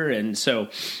harder. And so,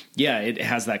 it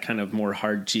has that kind of more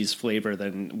hard cheese flavor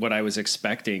than what I was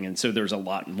expecting. And so there's a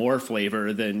lot more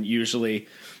flavor than usually.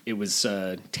 It was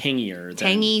tangier.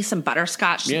 Tangy, some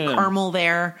butterscotch, some caramel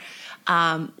there.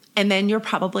 And then you're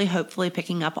probably hopefully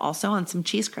picking up also on some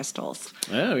cheese crystals.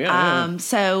 Oh, yeah.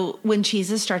 So when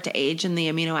cheeses start to age and the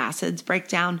amino acids break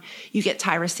down, you get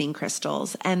tyrosine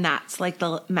crystals. And that's like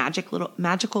the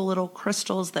magical little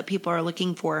crystals that people are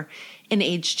looking for in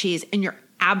aged cheese. And you're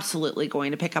absolutely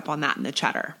going to pick up on that in the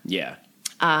cheddar. Yeah.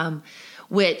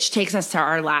 Which takes us to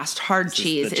our last hard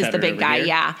cheese is the big guy. Here?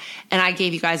 Yeah. And I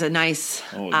gave you guys a nice,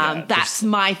 that's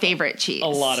my favorite cheese. A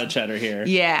lot of cheddar here.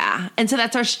 Yeah. And so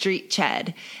that's our street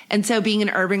ched. And so being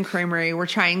an urban creamery, we're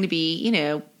trying to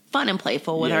be, fun and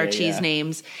playful with our cheese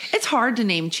names. It's hard to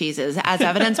name cheeses, as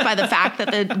evidenced by the fact that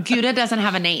the Gouda doesn't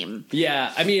have a name.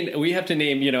 Yeah. I mean, we have to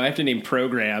name, I have to name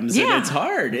programs, and it's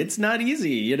hard. It's not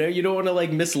easy. You don't want to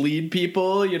mislead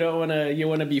people. You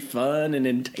want to be fun and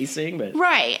enticing, but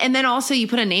right. And then also you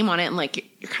put a name on it and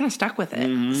you're kind of stuck with it.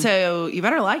 Mm-hmm. So you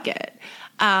better like it.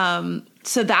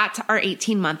 So that's our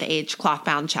 18-month age cloth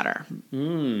bound cheddar.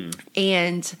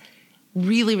 And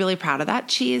really, really proud of that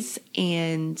cheese.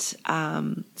 And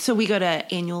so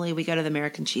annually we go to the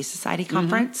American Cheese Society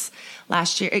conference.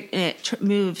 Last year. It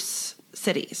moves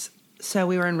cities. So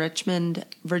we were in Richmond,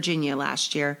 Virginia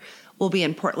last year. We'll be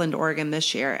in Portland, Oregon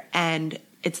this year. And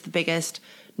it's the biggest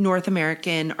North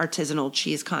American artisanal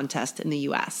cheese contest in the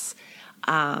U.S.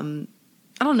 I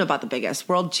don't know about the biggest.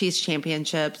 World Cheese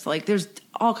Championships. There's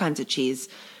all kinds of cheese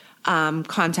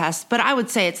contest, but I would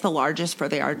say it's the largest for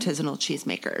the artisanal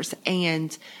cheesemakers.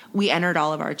 And we entered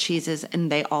all of our cheeses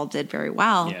and they all did very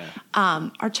well. Yeah.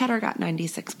 Our cheddar got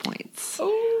 96 points.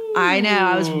 Ooh. I know.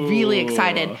 I was really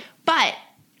excited, but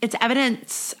it's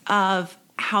evidence of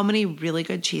how many really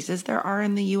good cheeses there are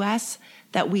in the U.S.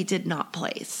 that we did not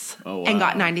place and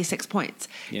got 96 points.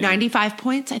 Yeah. 95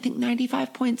 points. I think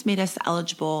 95 points made us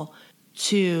eligible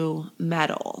to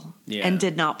medal and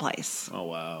did not place. Oh,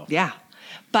 wow. Yeah.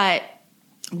 But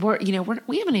we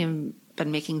haven't even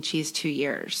been making cheese 2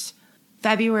 years.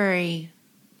 February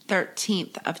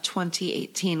 13th of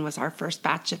 2018 was our first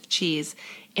batch of cheese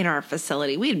in our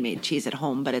facility. We had made cheese at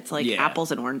home, but it's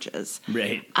apples and oranges.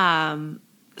 Right.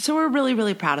 So we're really,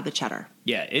 really proud of the cheddar.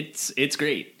 Yeah, it's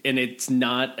great. And it's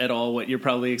not at all what you're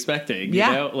probably expecting.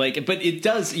 But it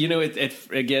does,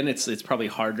 it's probably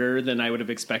harder than I would have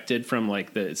expected from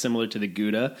similar to the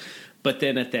Gouda. But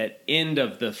then at that end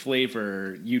of the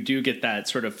flavor, you do get that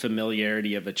sort of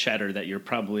familiarity of a cheddar that you're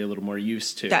probably a little more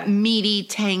used to. That meaty,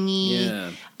 tangy.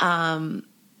 Yeah. I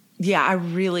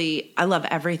love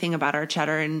everything about our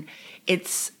cheddar. And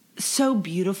it's so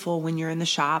beautiful when you're in the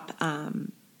shop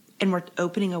and we're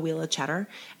opening a wheel of cheddar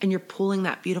and you're pulling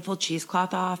that beautiful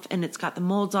cheesecloth off and it's got the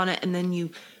molds on it. And then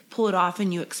you pull it off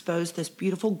and you expose this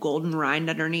beautiful golden rind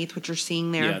underneath, which you're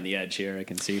seeing there. Yeah, on the edge here, I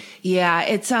can see. Yeah,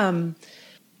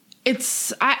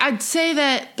 I'd say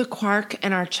that the quark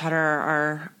and our cheddar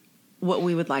are what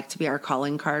we would like to be our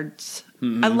calling cards.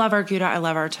 Mm-hmm. I love our Gouda, I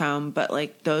love our tome, but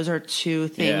those are two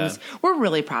things. Yeah. We're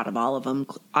really proud of all of them,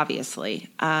 obviously.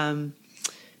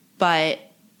 But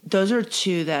those are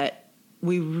two that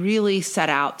we really set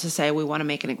out to say we want to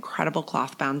make an incredible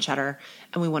cloth-bound cheddar,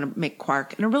 and we want to make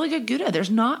quark and a really good Gouda. There's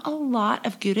not a lot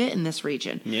of Gouda in this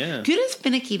region. Yeah. Gouda's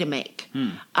finicky to make.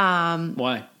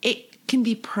 Why? It can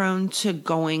be prone to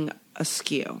going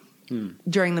askew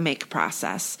during the make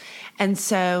process. And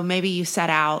so maybe you set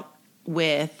out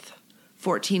with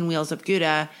 14 wheels of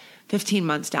Gouda. 15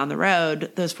 months down the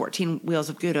road, those 14 wheels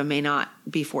of Gouda may not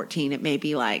be 14. It may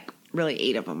be like really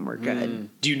 8 of them were good.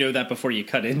 Do you know that before you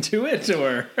cut into it,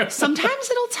 or? Sometimes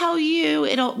it'll tell you,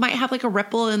 might have like a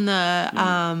ripple in the,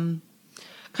 kind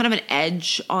of an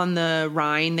edge on the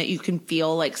rind that you can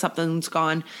feel like something's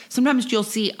gone. Sometimes you'll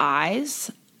see eyes,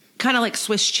 kind of like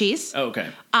Swiss cheese. Oh,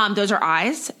 okay. Those are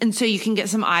eyes. And so you can get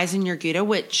some eyes in your Gouda,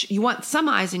 which you want some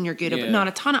eyes in your Gouda, but not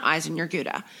a ton of eyes in your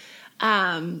Gouda.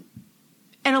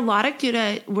 And a lot of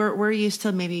Gouda, we're used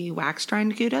to maybe wax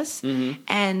rind Goudas.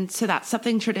 And so that's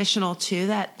something traditional too,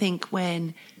 that think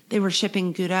when they were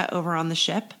shipping Gouda over on the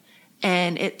ship,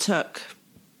 and it took,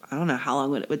 I don't know how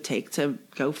long it would take to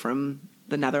go from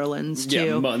the Netherlands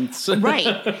to months. Right.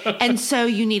 And so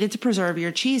you needed to preserve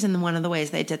your cheese. And one of the ways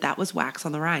they did that was wax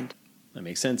on the rind. That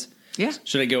makes sense. Yeah.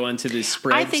 Should I go on to the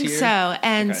spreads I think here? so.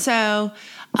 And so,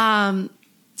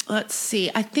 let's see.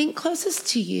 I think closest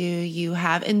to you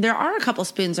have, and there are a couple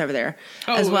spoons over there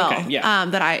as well. Okay. Yeah.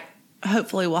 That I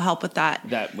hopefully will help with that.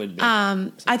 That would be.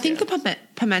 I think the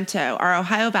pimento, our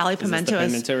Ohio Valley pimento,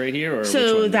 is this the pimento right here, or so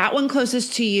which one? that one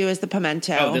closest to you is the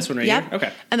pimento. Oh, this one right here.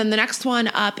 Okay. And then the next one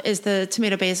up is the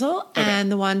tomato basil,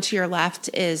 and the one to your left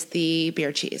is the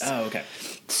beer cheese. Oh, okay.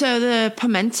 So the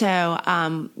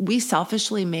pimento, we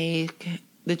selfishly make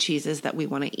the cheeses that we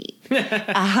want to eat.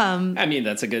 I mean,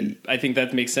 I think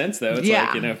that makes sense though. It's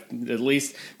like, at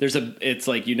least there's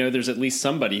at least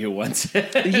somebody who wants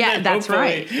it. Yeah, that's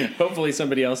right. Hopefully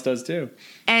somebody else does too.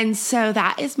 And so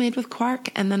that is made with quark.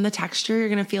 And then the texture you're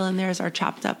going to feel in there is our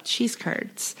chopped up cheese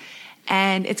curds.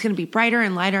 And it's going to be brighter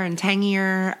and lighter and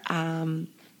tangier.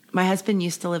 My husband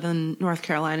used to live in North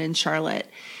Carolina in Charlotte,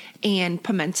 and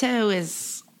pimento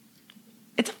it's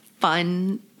a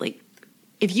fun, like,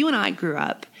 if you and I grew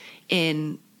up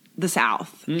in the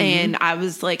South and I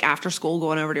was like after school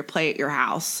going over to play at your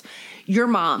house, your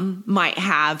mom might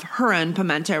have her own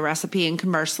pimento recipe, and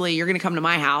conversely, you're going to come to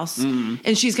my house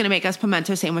and she's going to make us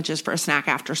pimento sandwiches for a snack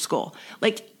after school.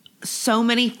 Like, so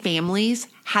many families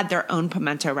had their own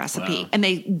pimento recipe and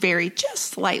they vary just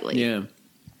slightly. Yeah.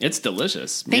 It's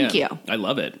delicious. Thank you. I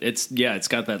love it. It's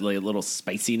got that little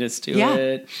spiciness to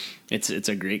it. It's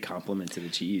a great compliment to the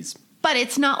cheese. But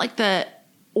it's not like the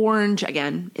orange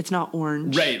again. It's not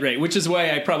orange. Right. Which is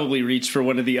why I probably reached for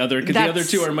one of the other, because the other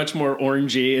two are much more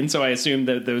orangey. And so I assumed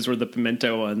that those were the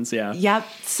pimento ones. Yeah. Yep.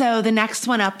 So the next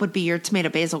one up would be your tomato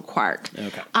basil quark.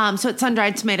 Okay. So it's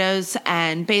sun-dried tomatoes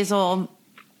and basil.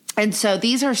 And so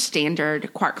these are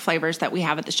standard quark flavors that we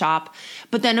have at the shop.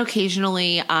 But then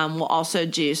occasionally we'll also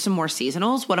do some more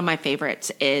seasonals. One of my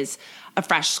favorites is a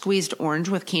fresh squeezed orange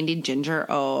with candied ginger.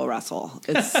 Oh, Russell,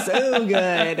 it's so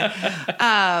good.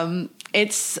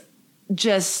 It's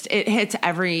just, it hits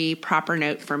every proper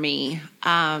note for me.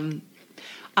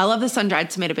 I love the sun-dried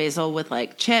tomato basil with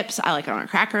like chips. I like it on a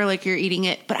cracker like you're eating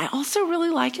it, but I also really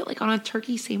like it like on a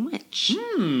turkey sandwich.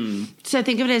 So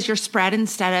think of it as your spread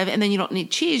instead of, and then you don't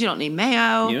need cheese, you don't need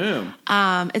mayo.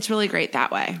 Yeah. It's really great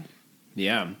that way.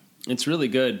 Yeah, it's really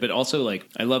good. But also, like,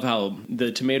 I love how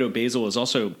the tomato basil is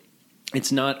also,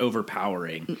 it's not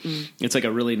overpowering. It's like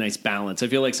a really nice balance. I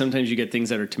feel like sometimes you get things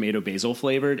that are tomato basil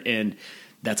flavored and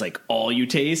that's like all you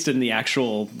taste, and the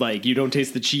actual, like, you don't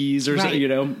taste the cheese or something, you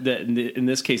know. In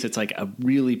this case, it's like a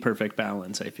really perfect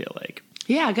balance, I feel like.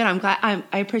 Yeah, good. I'm glad.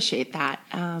 I appreciate that.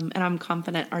 And I'm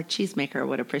confident our cheesemaker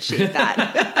would appreciate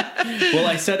that. Well,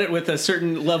 I said it with a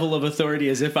certain level of authority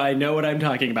as if I know what I'm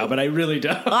talking about, but I really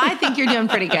don't. Well, I think you're doing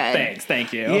pretty good. Thanks.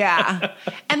 Thank you. Yeah.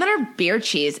 And then our beer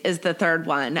cheese is the third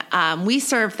one. We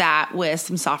serve that with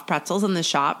some soft pretzels in the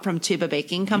shop from Tuba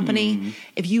Baking Company.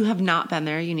 If you have not been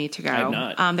there, you need to go. I've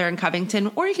not. They're in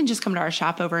Covington, or you can just come to our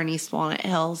shop over in East Walnut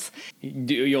Hills.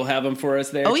 You'll have them for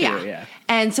us there? Oh, too? yeah.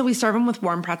 And so we serve them with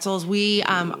warm pretzels. We,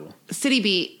 City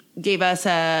Beat gave us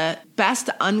a Best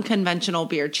Unconventional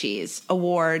Beer Cheese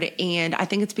award, and I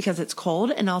think it's because it's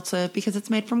cold and also because it's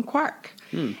made from quark.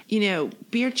 You know,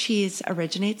 beer cheese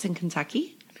originates in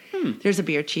Kentucky. There's a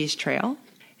beer cheese trail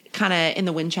kind of in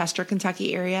the Winchester,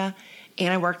 Kentucky area,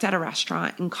 and I worked at a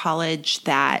restaurant in college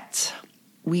that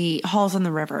Halls on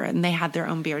the River, and they had their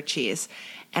own beer cheese.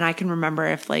 And I can remember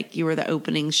if, like, you were the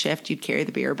opening shift, you'd carry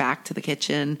the beer back to the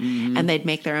kitchen and they'd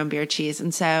make their own beer cheese.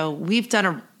 And so we've done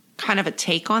a kind of a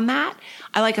take on that.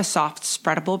 I like a soft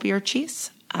spreadable beer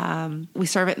cheese. We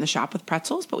serve it in the shop with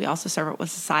pretzels, but we also serve it with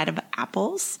a side of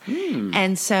apples.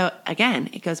 And so, again,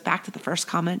 it goes back to the first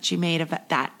comment you made of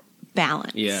that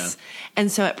balance. Yeah. And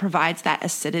so it provides that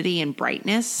acidity and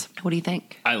brightness. What do you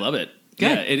think? I love it.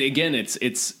 Good. Yeah,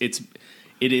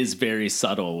 it is very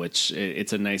subtle, which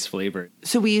it's a nice flavor.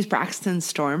 So we use Braxton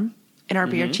Storm in our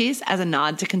beer cheese as a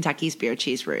nod to Kentucky's beer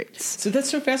cheese roots. So that's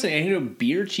so fascinating. I know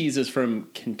beer cheese is from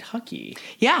Kentucky.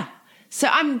 Yeah. So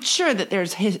I'm sure that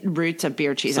there's roots of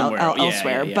beer cheese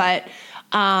elsewhere, yeah. but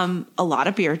a lot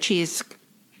of beer cheese,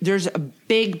 there's a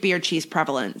big beer cheese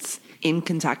prevalence in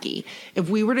Kentucky. If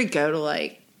we were to go to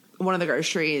like one of the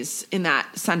groceries in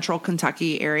that central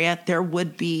Kentucky area, there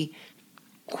would be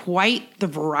quite the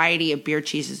variety of beer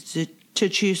cheeses to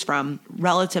choose from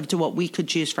relative to what we could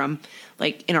choose from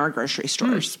like in our grocery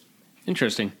stores.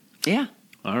 Interesting. Yeah.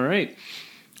 All right.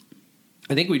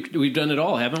 I think we've done it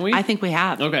all, haven't we? I think we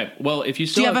have. Okay. Well, if you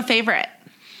still do you have a favorite?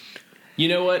 You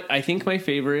know what? I think my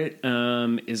favorite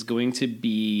is going to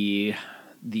be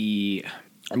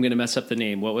I'm going to mess up the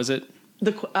name. What was it?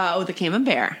 The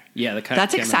Camembert. Yeah,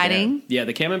 that's exciting. Yeah,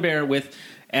 the Camembert with,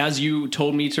 as you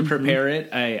told me to prepare it,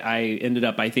 I ended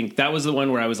up, I think that was the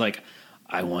one where I was like,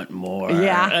 I want more.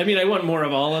 Yeah. I mean, I want more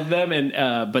of all of them,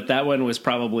 and but that one was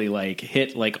probably like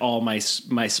hit like all my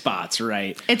spots,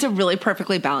 right? It's a really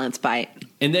perfectly balanced bite.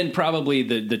 And then probably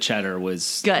the cheddar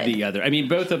was good. The other. I mean,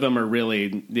 both of them are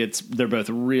really. They're both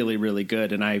really really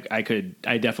good, and I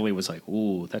definitely was like,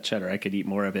 ooh, that cheddar, I could eat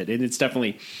more of it, and it's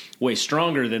definitely way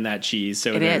stronger than that cheese.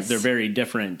 So they're very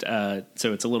different.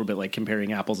 So it's a little bit like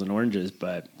comparing apples and oranges,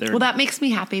 but they're. Well, that makes me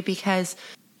happy because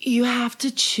you have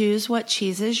to choose what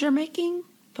cheeses you're making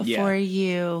before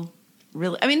you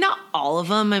really. I mean, not all of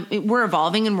them. We're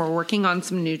evolving and we're working on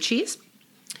some new cheese.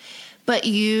 But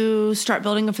you start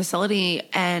building a facility,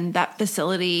 and that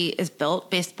facility is built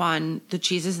based upon the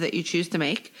cheeses that you choose to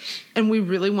make. And we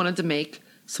really wanted to make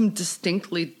some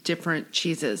distinctly different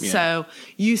cheeses. Yeah. So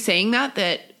you saying that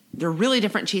they're really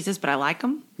different cheeses, but I like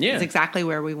them, is exactly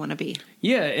where we want to be.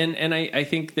 Yeah, and I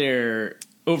think they're...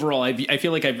 Overall, I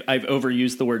feel like I've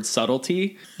overused the word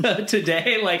subtlety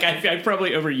today. Like I've probably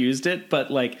overused it,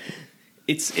 but like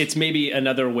it's maybe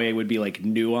another way would be like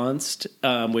nuanced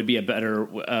would be a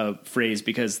better phrase,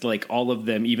 because like all of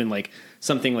them, even like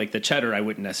something like the cheddar, I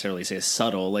wouldn't necessarily say is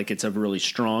subtle. Like it's a really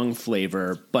strong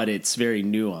flavor, but it's very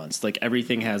nuanced. Like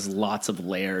everything has lots of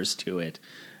layers to it,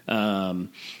 and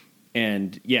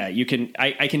yeah, you can.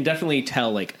 I can definitely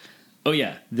tell like. Oh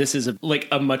yeah, this is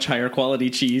a much higher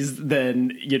quality cheese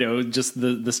than, just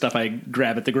the stuff I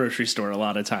grab at the grocery store a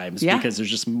lot of times, because there's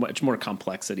just much more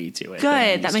complexity to it.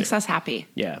 Good, that makes us happy.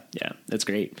 Yeah, that's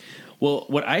great. Well,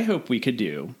 what I hope we could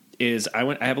do is I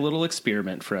have a little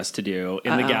experiment for us to do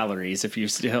in the galleries if you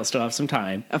still have some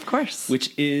time. Of course.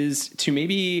 Which is to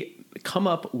maybe come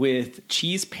up with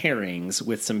cheese pairings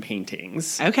with some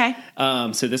paintings. Okay.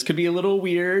 So this could be a little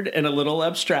weird and a little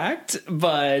abstract,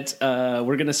 but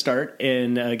we're going to start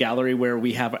in a gallery where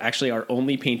we have actually our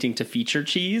only painting to feature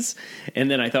cheese. And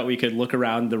then I thought we could look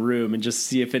around the room and just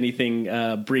see if anything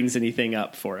brings anything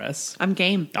up for us. I'm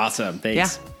game. Awesome.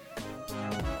 Thanks. Yeah.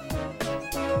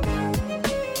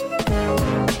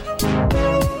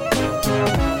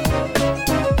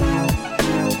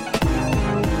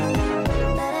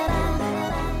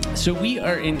 So we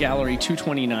are in Gallery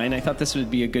 229. I thought this would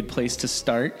be a good place to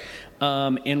start.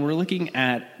 And we're looking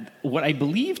at what I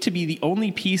believe to be the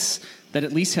only piece that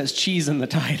at least has cheese in the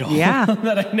title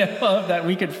that I know of that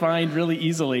we could find really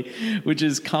easily, which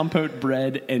is Compote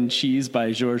Bread and Cheese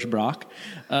by Georges Braque.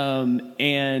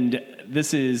 And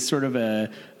this is sort of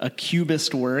a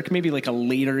cubist work, maybe like a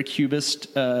later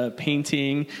cubist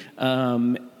painting.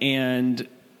 And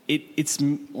it's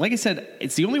like I said,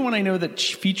 it's the only one I know that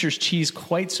features cheese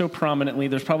quite so prominently.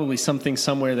 There's probably something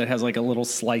somewhere that has like a little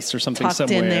slice or something tucked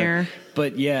somewhere in there.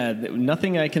 But yeah,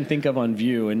 nothing I can think of on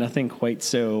view, and nothing quite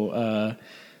so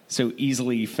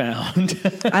easily found.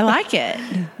 I like it.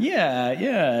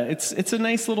 Yeah. It's a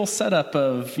nice little setup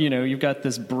of, you've got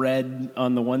this bread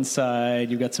on the one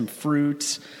side, you've got some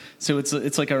fruit. So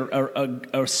it's like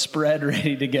a spread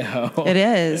ready to go. It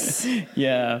is.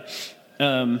 Yeah.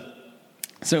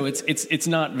 So it's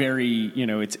not very,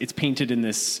 it's painted in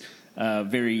this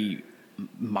very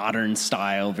modern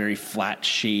style, very flat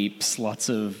shapes, lots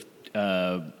of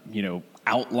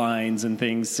outlines and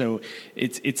things. So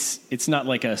it's not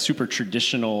like a super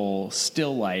traditional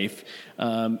still life,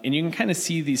 and you can kind of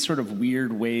see these sort of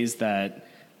weird ways that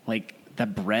like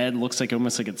that bread looks like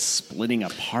almost like it's splitting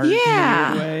apart in a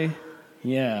weird way.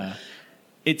 Yeah.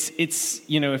 It's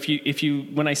if you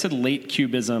when I said late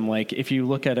cubism, like if you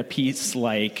look at a piece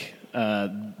like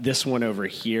this one over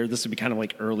here. This would be kind of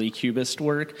like early Cubist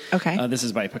work. Okay. This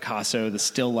is by Picasso, The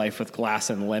Still Life with Glass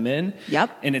and Lemon.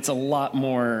 Yep. And it's a lot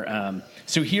more...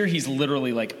 so here he's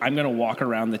literally like, I'm going to walk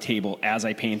around the table as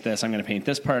I paint this. I'm going to paint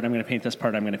this part. I'm going to paint this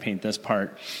part. I'm going to paint this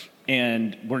part.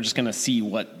 And we're just going to see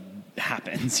what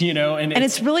happens, you know? And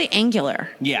it's really angular.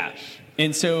 Yeah.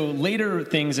 And so later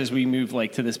things as we move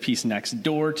like to this piece next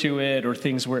door to it, or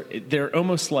things where they're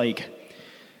almost like,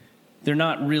 they're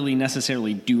not really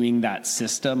necessarily doing that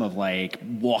system of like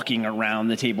walking around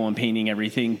the table and painting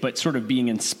everything, but sort of being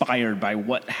inspired by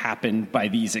what happened by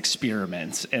these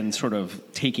experiments and sort of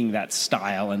taking that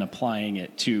style and applying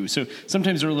it to. So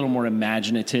sometimes they're a little more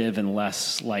imaginative and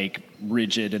less like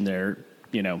rigid in their,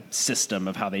 you know, system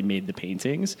of how they made the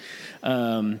paintings.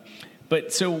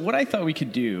 But so what I thought we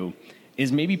could do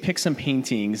is maybe pick some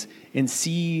paintings and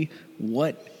see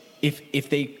what, if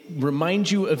they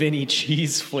remind you of any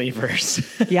cheese flavors.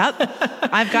 Yep.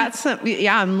 I've got some,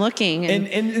 I'm looking.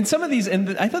 And some of these,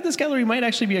 and I thought this gallery might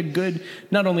actually be a good,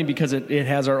 not only because it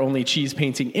has our only cheese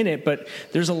painting in it, but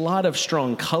there's a lot of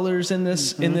strong colors in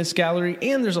this, in this gallery.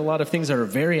 And there's a lot of things that are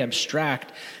very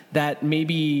abstract that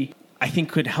maybe I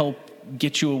think could help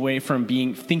get you away from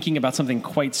thinking about something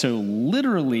quite so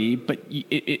literally, but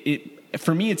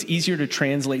for me, it's easier to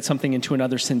translate something into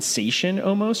another sensation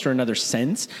almost, or another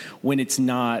sense, when it's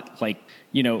not like,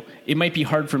 you know, it might be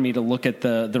hard for me to look at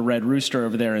the red rooster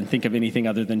over there and think of anything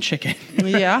other than chicken.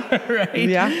 Yeah. Right.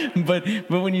 Yeah. But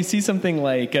when you see something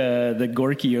like the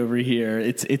Gorky over here,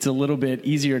 it's a little bit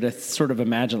easier to sort of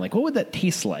imagine, like, what would that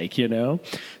taste like, you know?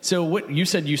 So what you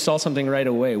said, you saw something right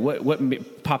away.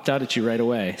 What popped out at you right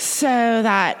away? So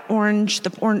the orange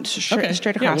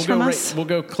straight across from us. We'll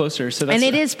go closer. So and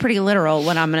it is pretty literal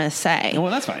what I'm going to say. Well,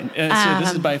 that's fine. So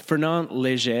this is by Fernand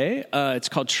Léger. It's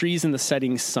called Trees in the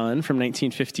Setting Sun from 1952.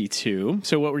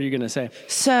 So what were you going to say?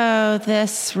 So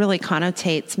this really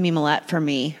connotates mimolette for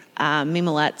me.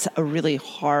 Mimolette's a really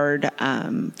hard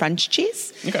French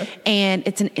cheese. Okay. And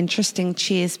it's an interesting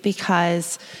cheese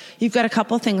because you've got a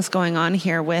couple things going on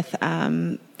here with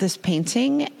this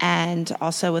painting and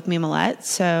also with mimolette.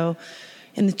 So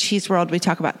in the cheese world, we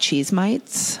talk about cheese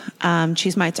mites.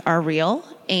 Cheese mites are real,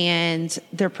 and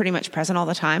they're pretty much present all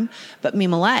the time. But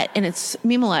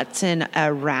mimolette's in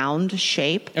a round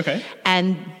shape. Okay.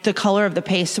 And the color of the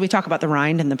paste, so we talk about the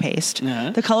rind and the paste. Uh-huh.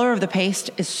 The color of the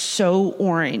paste is so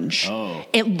orange. Oh.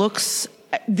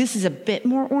 This is a bit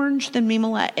more orange than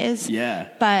mimolette is. Yeah.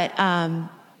 But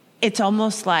it's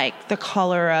almost like the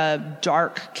color of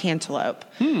dark cantaloupe,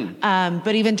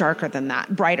 but even darker than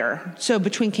that, brighter. So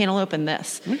between cantaloupe and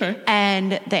this. Okay.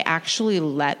 And they actually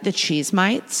let the cheese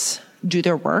mites do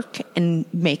their work and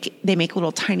they make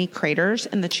little tiny craters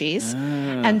in the cheese.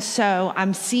 And so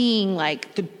I'm seeing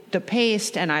like the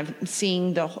paste, and I'm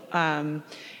seeing the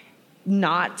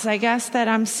knots, I guess, that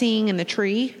I'm seeing in the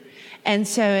tree. And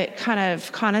so it kind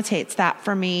of connotates that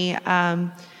for me.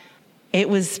 It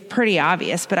was pretty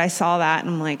obvious, but I saw that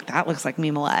and I'm like, that looks like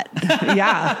mimolette.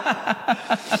 Yeah.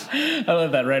 I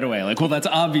love that right away. Like, well, that's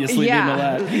obviously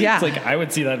mimolette. Yeah. It's like, I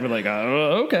would see that and be like,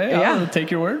 oh, okay, I'll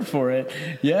take your word for it.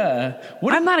 Yeah.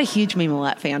 I'm not a huge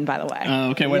mimolette fan, by the way.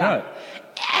 Okay, why not?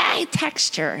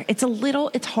 Texture. It's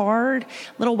hard, a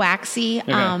little waxy,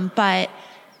 Okay. but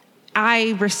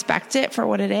I respect it for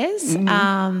what it is.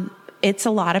 Mm-hmm. It's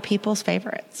a lot of people's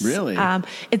favorites. Really?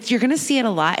 You're going to see it a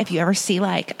lot if you ever see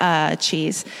like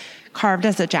cheese carved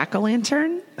as a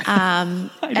jack-o'-lantern. I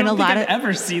don't think I've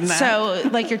ever seen that. So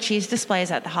like your cheese displays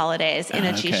at the holidays in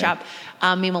a cheese shop,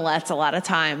 mimolette's a lot of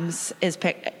times is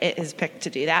picked to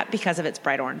do that because of its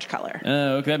bright orange color.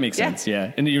 Oh, okay, that makes sense.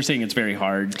 Yeah. And you're saying it's very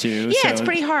hard too. Yeah, so it's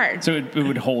pretty hard. So it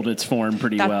would hold its form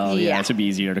pretty well. Yeah. So it'd be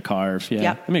easier to carve. Yeah.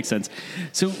 Yep. That makes sense.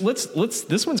 So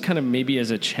this one's kind of maybe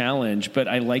as a challenge, but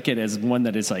I like it as one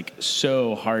that is like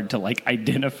so hard to like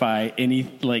identify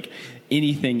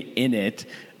anything in it.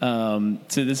 So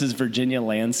this is Virginia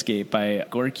Landscape by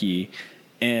Gorky.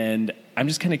 And I'm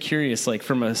just kind of curious, like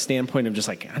from a standpoint of just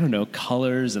like, I don't know,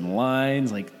 colors and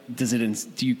lines, like does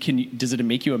it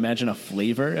make you imagine a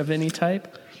flavor of any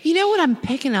type? You know what I'm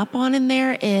picking up on in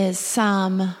there is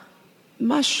some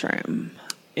mushroom.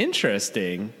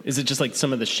 Interesting. Is it just like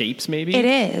some of the shapes maybe? It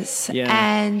is. Yeah.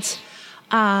 And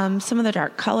some of the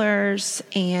dark colors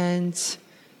and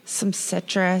some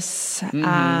citrus.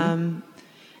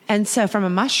 And so from a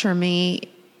mushroomy,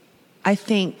 I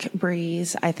think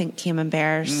bries, I think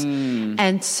camemberts.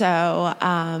 And so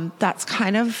that's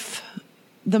kind of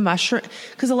the mushroom.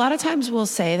 Because a lot of times we'll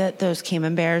say that those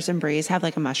camemberts and bries have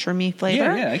like a mushroomy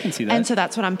flavor. Yeah, I can see that. And so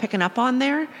that's what I'm picking up on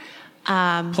there.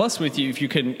 Plus, with you, if you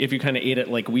kind of ate it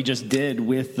like we just did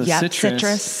with the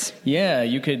citrus, yeah,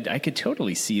 I could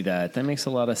totally see that. That makes a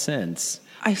lot of sense.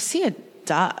 I see a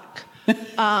duck. But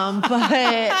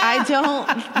I don't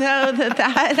know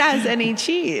that has any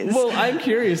cheese. Well, I'm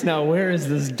curious now. Where is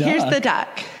this duck? Here's the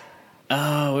duck.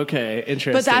 Oh, okay.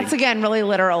 Interesting. But that's, again, really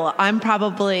literal. I'm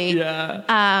probably...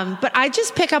 Yeah. But I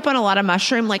just pick up on a lot of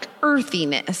mushroom, like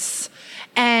earthiness.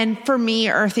 And for me,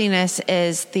 earthiness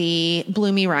is the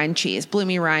bloomy rind cheese.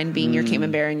 Bloomy rind being your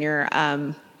camembert and your...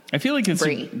 I feel like it's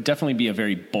brie. definitely be a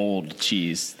very bold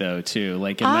cheese, though, too.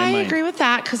 Like in my I mind, agree with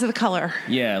that because of the color.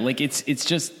 Yeah, like it's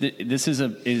just this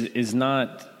is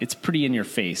not. It's pretty in your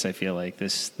face. I feel like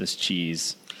this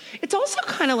cheese. It's also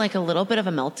kind of like a little bit of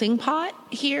a melting pot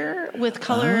here with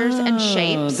colors and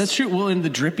shapes. That's true. Well, and the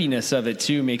drippiness of it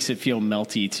too makes it feel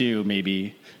melty too.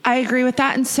 Maybe I agree with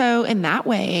that, and so in that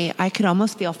way, I could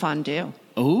almost feel fondue.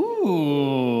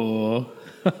 Ooh.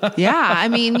 Yeah, I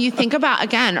mean, you think about,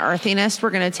 again, earthiness. We're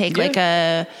going to take like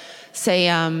a, say,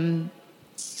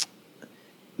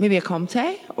 maybe a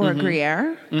Comte or a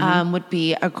Gruyere would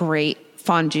be a great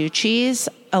fondue cheese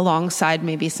alongside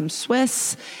maybe some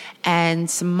Swiss and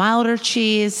some milder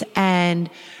cheese. And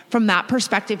from that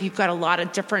perspective, you've got a lot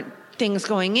of different things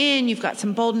going in. You've got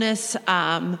some boldness.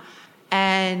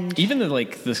 And even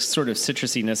the sort of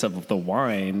citrusiness of the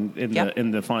wine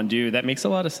in the fondue, that makes a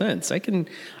lot of sense. I can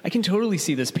totally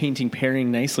see this painting pairing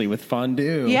nicely with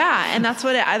fondue. Yeah, and that's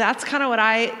kind of what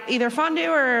I either fondue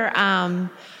or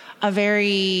a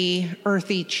very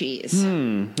earthy cheese.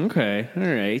 Okay, all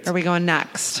right. Are we going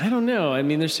next? I don't know. I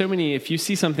mean, there's so many. If you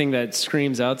see something that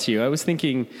screams out to you, I was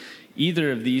thinking.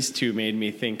 Either of these two made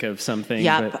me think of something.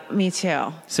 Yep, me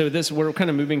too. So we're kind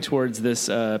of moving towards this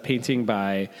painting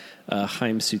by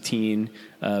Chaim Soutine,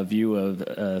 View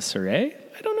of Surrey.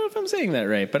 I don't know if I'm saying that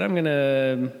right, but I'm going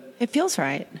to... It feels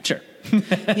right. Sure.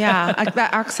 Yeah,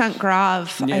 that accent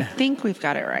grave, yeah. I think we've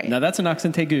got it right. Now that's an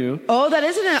accent aigu. Oh, that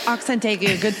isn't an accent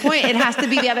aigu. Good point. It has to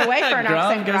be the other way for an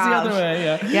accent grave. Goes the other way,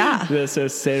 yeah. Yeah. So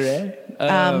Surrey.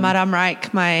 Madame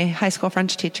Reich, my high school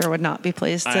French teacher, would not be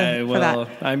pleased for that.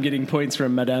 I'm getting points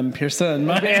from Madame Pearson.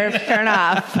 Fair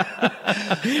enough.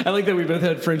 I like that we both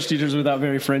had French teachers without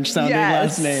very French-sounding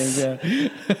last names.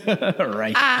 Yeah.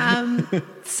 Right.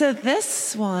 So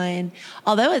this one,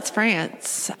 although it's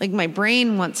France, like my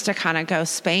brain wants to kind of go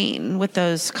Spain with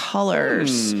those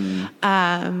colors.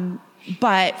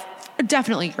 But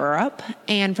definitely Europe.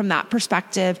 And from that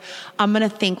perspective, I'm going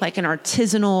to think like an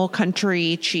artisanal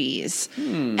country cheese.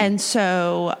 And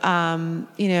so, I'm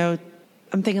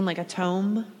thinking like a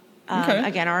Tome.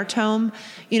 Again, our Tome,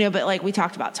 but like we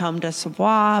talked about Tome de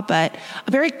Savoie, but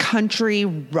a very country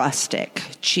rustic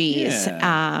cheese.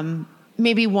 Yeah.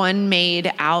 Maybe one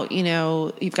made out,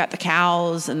 you've got the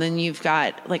cows and then you've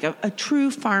got like a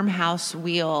true farmhouse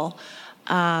wheel,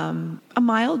 a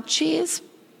mild cheese.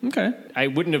 Okay. I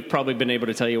wouldn't have probably been able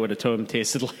to tell you what a Tome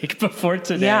tasted like before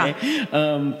today.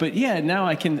 Yeah. But yeah, now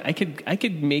I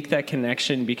could make that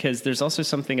connection because there's also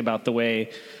something about the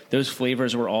way those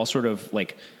flavors were all sort of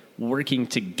like working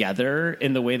together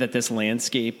in the way that this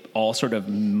landscape all sort of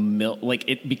like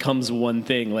it becomes one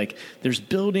thing. Like there's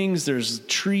buildings, there's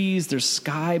trees, there's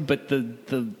sky, but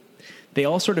they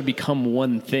all sort of become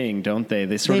one thing, don't they?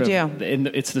 They do. And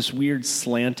it's this weird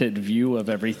slanted view of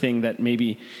everything that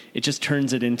maybe it just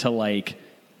turns it into like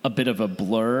a bit of a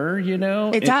blur,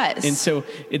 It does. And so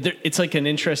it's like an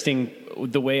interesting,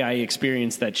 the way I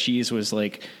experienced that cheese was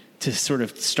like to sort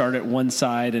of start at one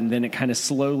side and then it kind of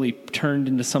slowly turned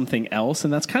into something else.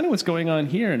 And that's kind of what's going on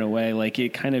here in a way. Like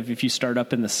it kind of, if you start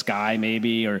up in the sky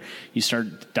maybe, or you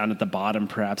start down at the bottom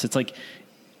perhaps, it's like,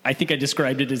 I think I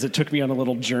described it as it took me on a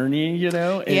little journey,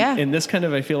 And this kind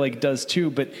of, I feel like, does too.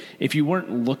 But if you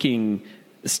weren't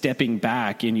stepping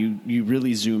back and you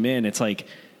really zoom in, it's like,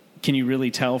 can you really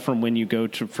tell from when you go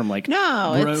from like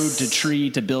road to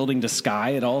tree to building to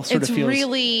sky? It all sort of feels... It's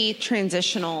really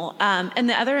transitional. And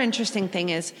the other interesting thing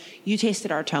is you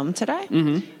tasted our Tome today.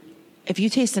 Mm-hmm. If you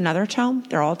taste another Tome,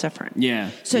 they're all different.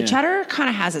 Yeah. So cheddar kind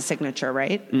of has a signature,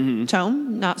 right? Mm-hmm.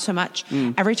 Tome, not so much.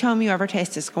 Every Tome you ever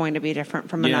taste is going to be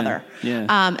different from another. Yeah.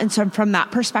 And so from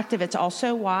that perspective, it's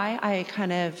also why I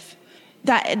kind of...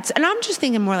 and I'm just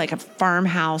thinking more like a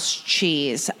farmhouse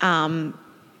cheese.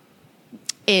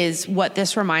 Is what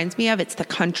this reminds me of. It's the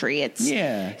country. It's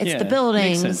the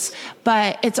buildings,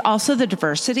 but it's also the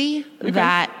diversity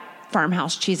that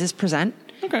farmhouse cheeses present.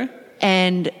 Okay.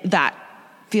 And that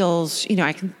feels,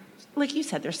 I can, like you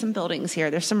said, there's some buildings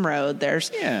here, there's some road,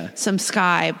 there's some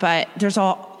sky, but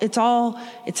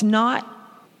it's not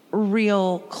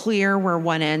real clear where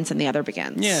one ends and the other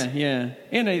begins. Yeah.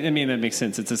 And I mean, that makes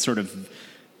sense. It's a sort of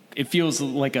it feels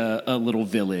like a little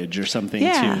village or something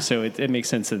Yeah. too. So it makes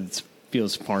sense that it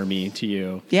feels farmy to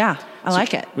you. Yeah, I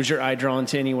like it. Was your eye drawn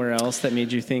to anywhere else that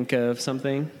made you think of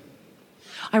something?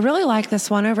 I really like this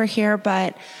one over here,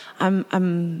 but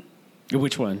I'm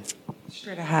Which one?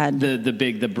 straight ahead.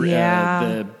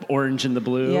 The orange and the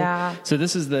blue. Yeah. So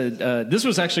this is this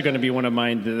was actually going to be one of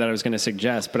mine that I was going to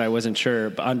suggest, but I wasn't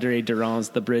sure. Andre Durand's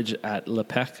The Bridge at Le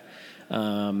Pec.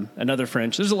 Another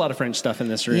French. There's a lot of French stuff in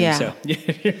this room, Yeah. so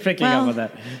you're picking up on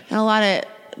that. And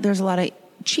there's a lot of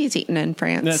cheese eaten in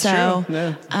France. That's so, true.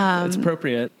 No, it's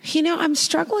appropriate. I'm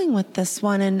struggling with this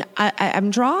one, and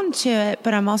I'm drawn to it,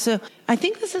 but I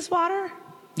think this is water.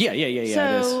 Yeah.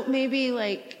 So maybe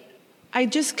I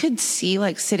just could see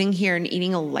sitting here and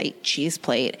eating a light cheese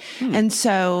plate. And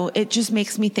so it just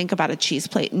makes me think about a cheese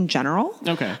plate in general.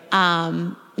 Okay.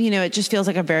 It just feels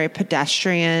like a very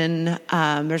pedestrian.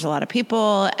 There's a lot of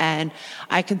people, and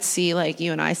I could see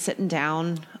you and I sitting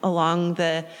down along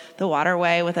the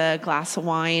waterway with a glass of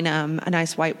wine, a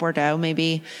nice white Bordeaux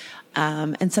maybe,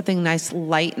 and something nice,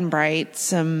 light and bright,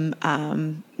 some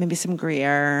maybe some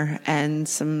Gruyere and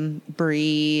some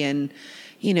Brie and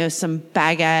some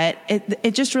baguette.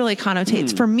 It just really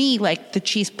connotates for me the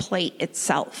cheese plate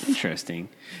itself. Interesting.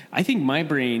 I think my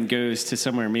brain goes to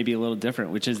somewhere maybe a little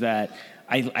different, which is that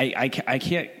I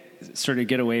can't sort of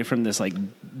get away from this.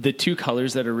 The two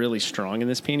colors that are really strong in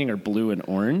this painting are blue and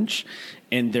orange,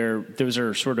 and those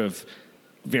are sort of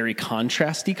very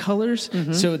contrasty colors.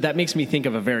 Mm-hmm. So that makes me think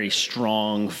of a very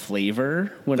strong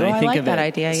flavor when I think like of that it.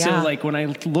 idea. Yeah. So when I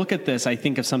look at this, I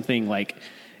think of something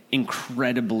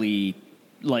incredibly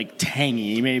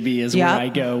tangy maybe is where I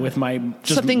go with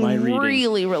something my reading.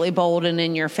 Really, really bold and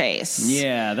in your face.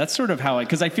 Yeah, that's sort of how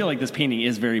because I feel like this painting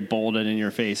is very bold and in your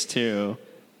face too.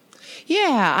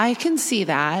 Yeah, I can see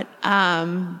that.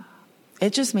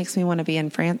 It just makes me want to be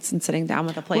in France and sitting down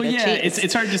with a plate of cheese.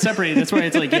 It's hard to separate. That's why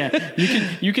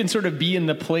it's you can sort of be in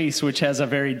the place, which has a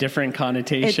very different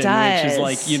connotation, it does.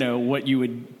 Which is what you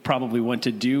would probably want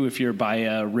to do if you're by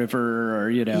a river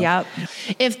or Yep.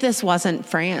 If this wasn't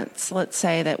France, let's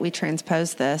say that we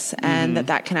transposed this and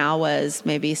that canal was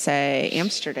maybe say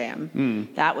Amsterdam,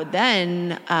 that would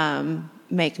then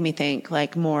make me think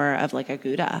more of a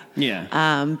Gouda.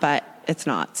 Yeah. But it's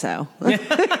not so.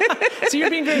 So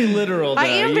you're being very literal, though. I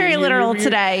am very literal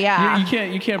today, yeah.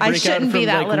 You can't I break out shouldn't from be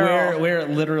that literal. where it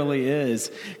literally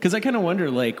is. Because I kind of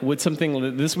wonder, would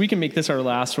something this we can make this our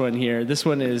last one here. This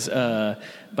one is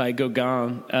by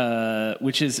Gauguin,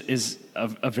 which is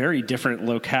a very different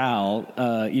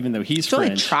locale, even though he's French.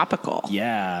 Really tropical.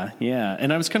 Yeah.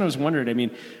 And I was wondering. I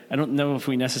mean, I don't know if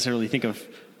we necessarily think of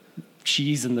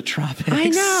cheese in the tropics. I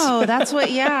know. That's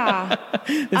what, yeah.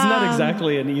 It's not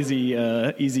exactly an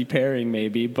easy pairing,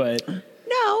 maybe, but.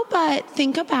 No, but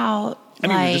think about. We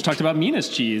just talked about Minas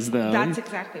cheese, though. That's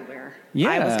exactly where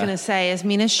I was going to say is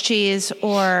Minas cheese,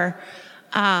 or,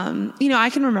 I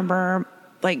can remember,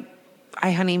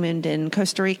 I honeymooned in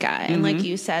Costa Rica, and like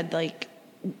you said,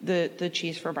 the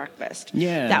cheese for breakfast.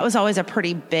 Yeah. That was always a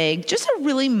pretty big, just a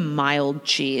really mild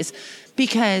cheese,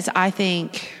 because I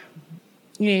think.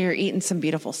 You're eating some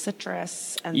beautiful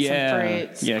citrus and some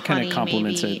fruits. Yeah, it kind of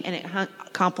complements maybe, it. And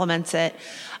it complements it.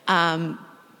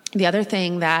 The other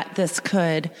thing that this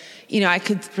could, I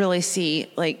could really see,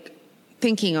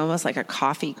 thinking almost like a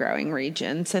coffee growing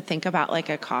region. So think about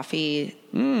a coffee,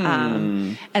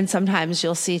 and sometimes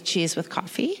you'll see cheese with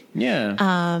coffee. Yeah.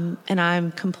 And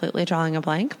I'm completely drawing a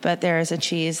blank, but there is a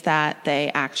cheese that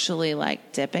they actually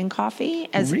dip in coffee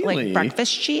as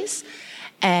breakfast cheese.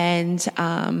 And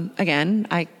again,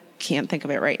 I can't think of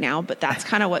it right now, but that's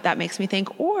kind of what that makes me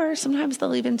think. Or sometimes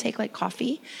they'll even take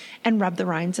coffee and rub the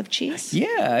rinds of cheese.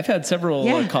 Yeah, I've had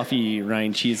several coffee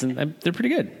rind cheese, and they're pretty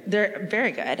good. They're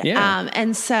very good. Yeah.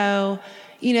 And so,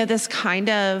 this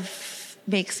kind of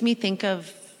makes me think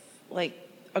of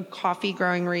a coffee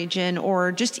growing region,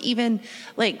 or just even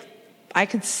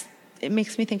it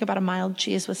makes me think about a mild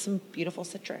cheese with some beautiful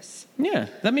citrus. Yeah,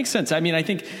 that makes sense. I mean, I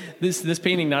think this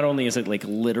painting, not only is it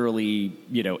literally,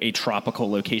 a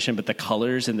tropical location, but the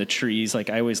colors and the trees,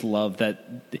 I always love that.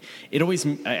 I always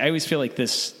feel like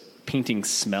this painting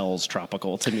smells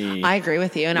tropical to me. I agree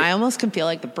with you. And I almost can feel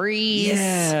the breeze.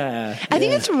 Yeah. I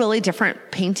think it's a really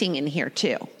different painting in here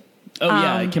too. Oh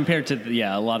yeah, compared to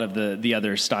a lot of the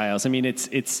other styles. I mean,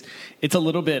 it's a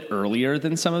little bit earlier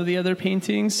than some of the other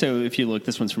paintings. So if you look,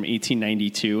 this one's from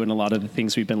 1892, and a lot of the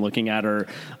things we've been looking at are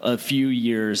a few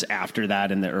years after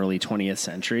that in the early 20th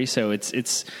century. So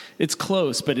it's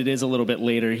close, but it is a little bit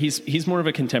later. He's more of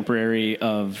a contemporary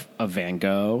of Van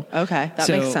Gogh. Okay, that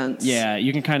makes sense. Yeah,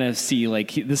 you can kind of see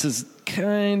this is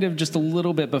kind of just a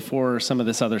little bit before some of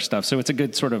this other stuff. So it's a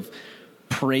good sort of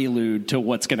prelude to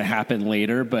what's going to happen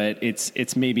later, but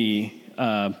it's maybe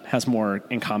has more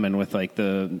in common with like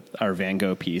our Van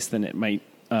Gogh piece than it might.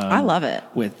 I love it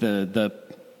with the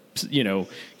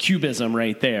cubism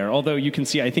right there. Although you can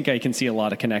see, I think I can see a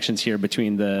lot of connections here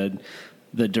between the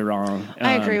Durand.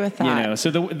 I agree with that.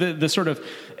 So the sort of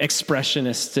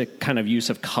expressionistic kind of use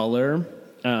of color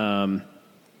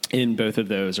in both of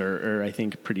those are I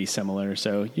think pretty similar.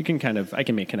 So you can I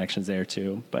can make connections there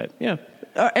too. But yeah.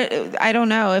 I don't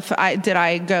know if did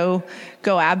I go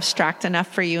abstract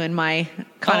enough for you in my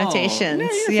connotations. Oh,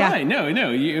 no, you're fine.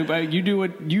 No, you do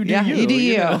what you do. Yeah, you do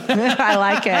you. I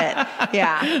like it.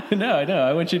 Yeah. No.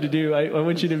 I want you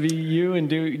to be you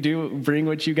and bring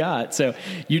what you got. So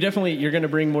you're going to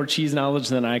bring more cheese knowledge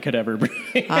than I could ever bring.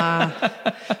 But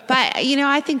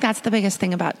I think that's the biggest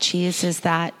thing about cheese is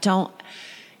that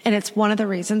and it's one of the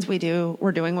reasons we're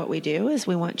doing what we do is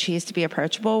we want cheese to be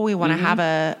approachable. We want to have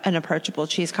an approachable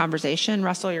cheese conversation.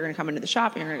 Russell, you're going to come into the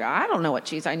shop and you're going to go, I don't know what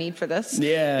cheese I need for this.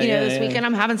 This weekend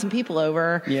I'm having some people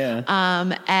over. Yeah.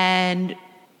 And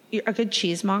a good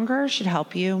cheesemonger should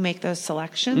help you make those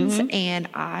selections. And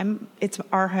it's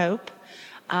our hope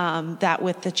that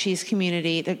with the cheese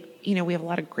community that, we have a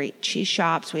lot of great cheese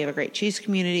shops. We have a great cheese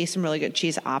community, some really good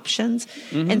cheese options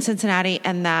in Cincinnati,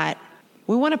 and that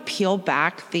we want to peel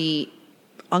back the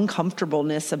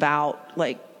uncomfortableness about,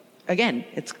 like, again,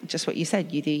 it's just what you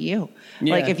said, you do you.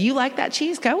 Yeah. Like, if you like that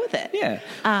cheese, go with it. Yeah.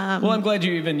 Well, I'm glad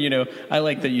you even, I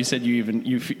like that you said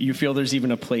you feel there's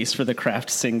even a place for the craft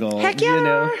single. Heck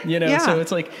yeah. Yeah. So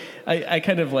it's like, I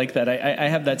kind of like that. I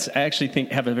actually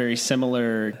have a very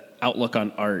similar outlook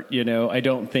on art. I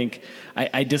don't think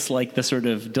I dislike the sort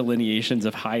of delineations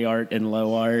of high art and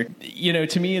low art.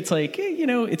 To me, it's like,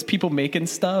 it's people making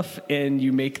stuff, and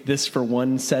you make this for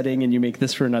one setting and you make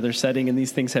this for another setting. And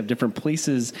these things have different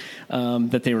places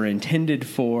that they were intended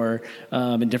for,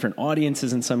 and different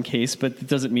audiences in some case, but it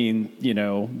doesn't mean,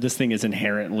 this thing is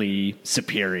inherently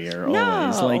superior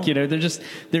always. No. Like,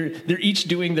 they're each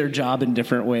doing their job in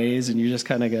different ways, and you just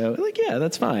kind of go like, yeah,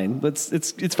 that's fine.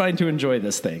 It's fine to enjoy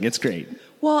this thing. It's great.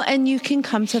 Well, and you can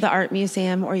come to the art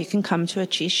museum or you can come to a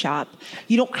cheese shop.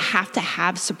 You don't have to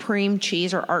have supreme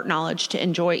cheese or art knowledge to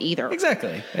enjoy either.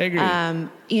 Exactly. I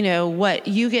agree. What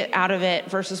you get out of it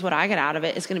versus what I get out of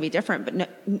it is going to be different,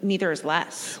 but neither is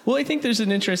less. Well, I think there's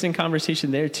an interesting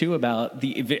conversation there too about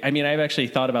I've actually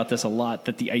thought about this a lot,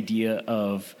 that the idea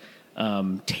of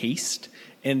taste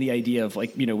and the idea of,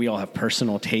 like, we all have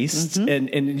personal tastes, and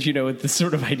the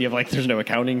sort of idea of, like, there's no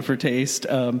accounting for taste,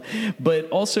 but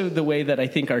also the way that I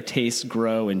think our tastes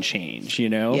grow and change,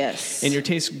 Yes. And your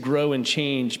tastes grow and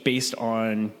change based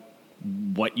on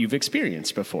what you've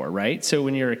experienced before, right? So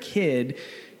when you're a kid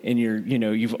and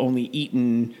you've only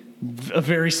eaten a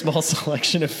very small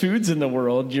selection of foods in the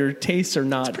world, your tastes are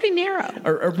not... It's pretty narrow.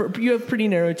 Or you have pretty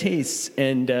narrow tastes.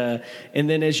 And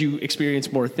then as you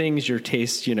experience more things, your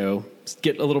tastes,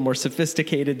 get a little more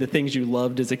sophisticated. The things you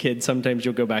loved as a kid, sometimes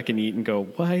you'll go back and eat and go,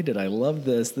 why did I love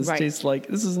this? This tastes like...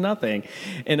 This is nothing.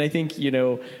 And I think,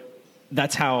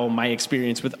 that's how my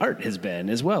experience with art has been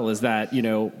as well, is that,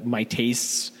 my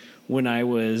tastes when I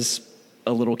was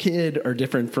a little kid are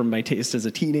different from my taste as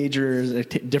a teenager,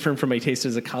 different from my taste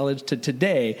as a college to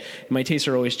today. My tastes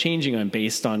are always changing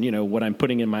based on, what I'm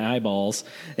putting in my eyeballs.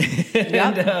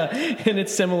 And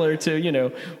it's similar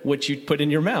to, what you put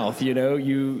in your mouth.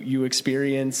 You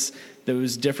experience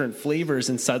those different flavors,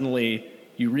 and suddenly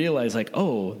you realize, like,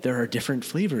 oh, there are different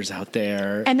flavors out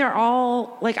there. And they're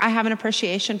all, like, I have an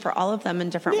appreciation for all of them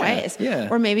in different ways. Yeah.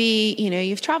 Or maybe,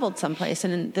 you've traveled someplace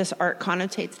and this art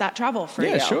connotates that travel for you.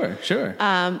 Yeah, sure.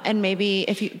 And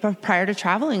maybe prior to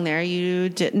traveling there, you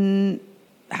didn't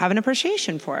have an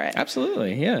appreciation for it.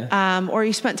 Absolutely, yeah. Or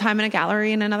you spent time in a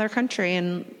gallery in another country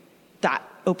and that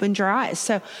opened your eyes.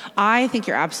 So I think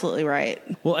you're absolutely right.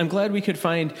 Well, I'm glad we could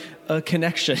find a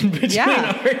connection between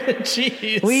art and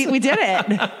cheese. We did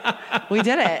it. We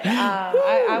did it.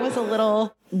 I was a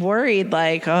little worried,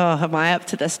 like, oh, am I up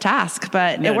to this task?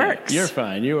 But it works. You're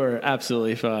fine. You are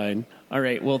absolutely fine. All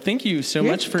right. Well, thank you so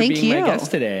much for being my guest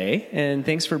today. And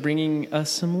thanks for bringing us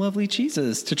some lovely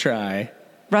cheeses to try.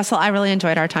 Russell, I really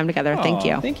enjoyed our time together. Thank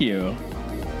you. Thank you.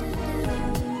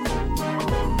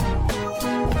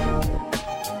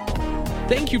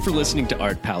 Thank you for listening to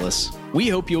Art Palace. We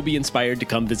hope you'll be inspired to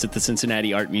come visit the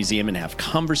Cincinnati Art Museum and have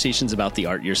conversations about the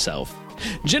art yourself.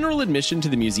 General admission to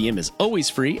the museum is always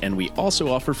free, and we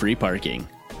also offer free parking.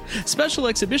 Special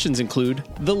exhibitions include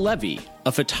The Levee,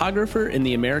 a photographer in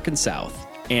the American South,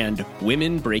 and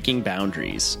Women Breaking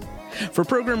Boundaries. For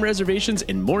program reservations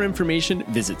and more information,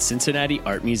 visit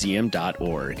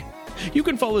cincinnatiartmuseum.org. You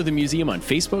can follow the museum on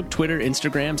Facebook, Twitter,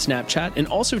 Instagram, Snapchat, and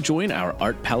also join our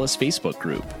Art Palace Facebook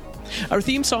group. Our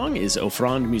theme song is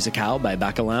Offrande Musicale by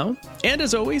Bacalao. And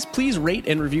as always, please rate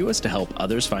and review us to help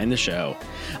others find the show.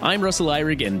 I'm Russell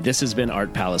Eyrig, and this has been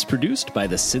Art Palace, produced by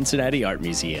the Cincinnati Art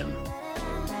Museum.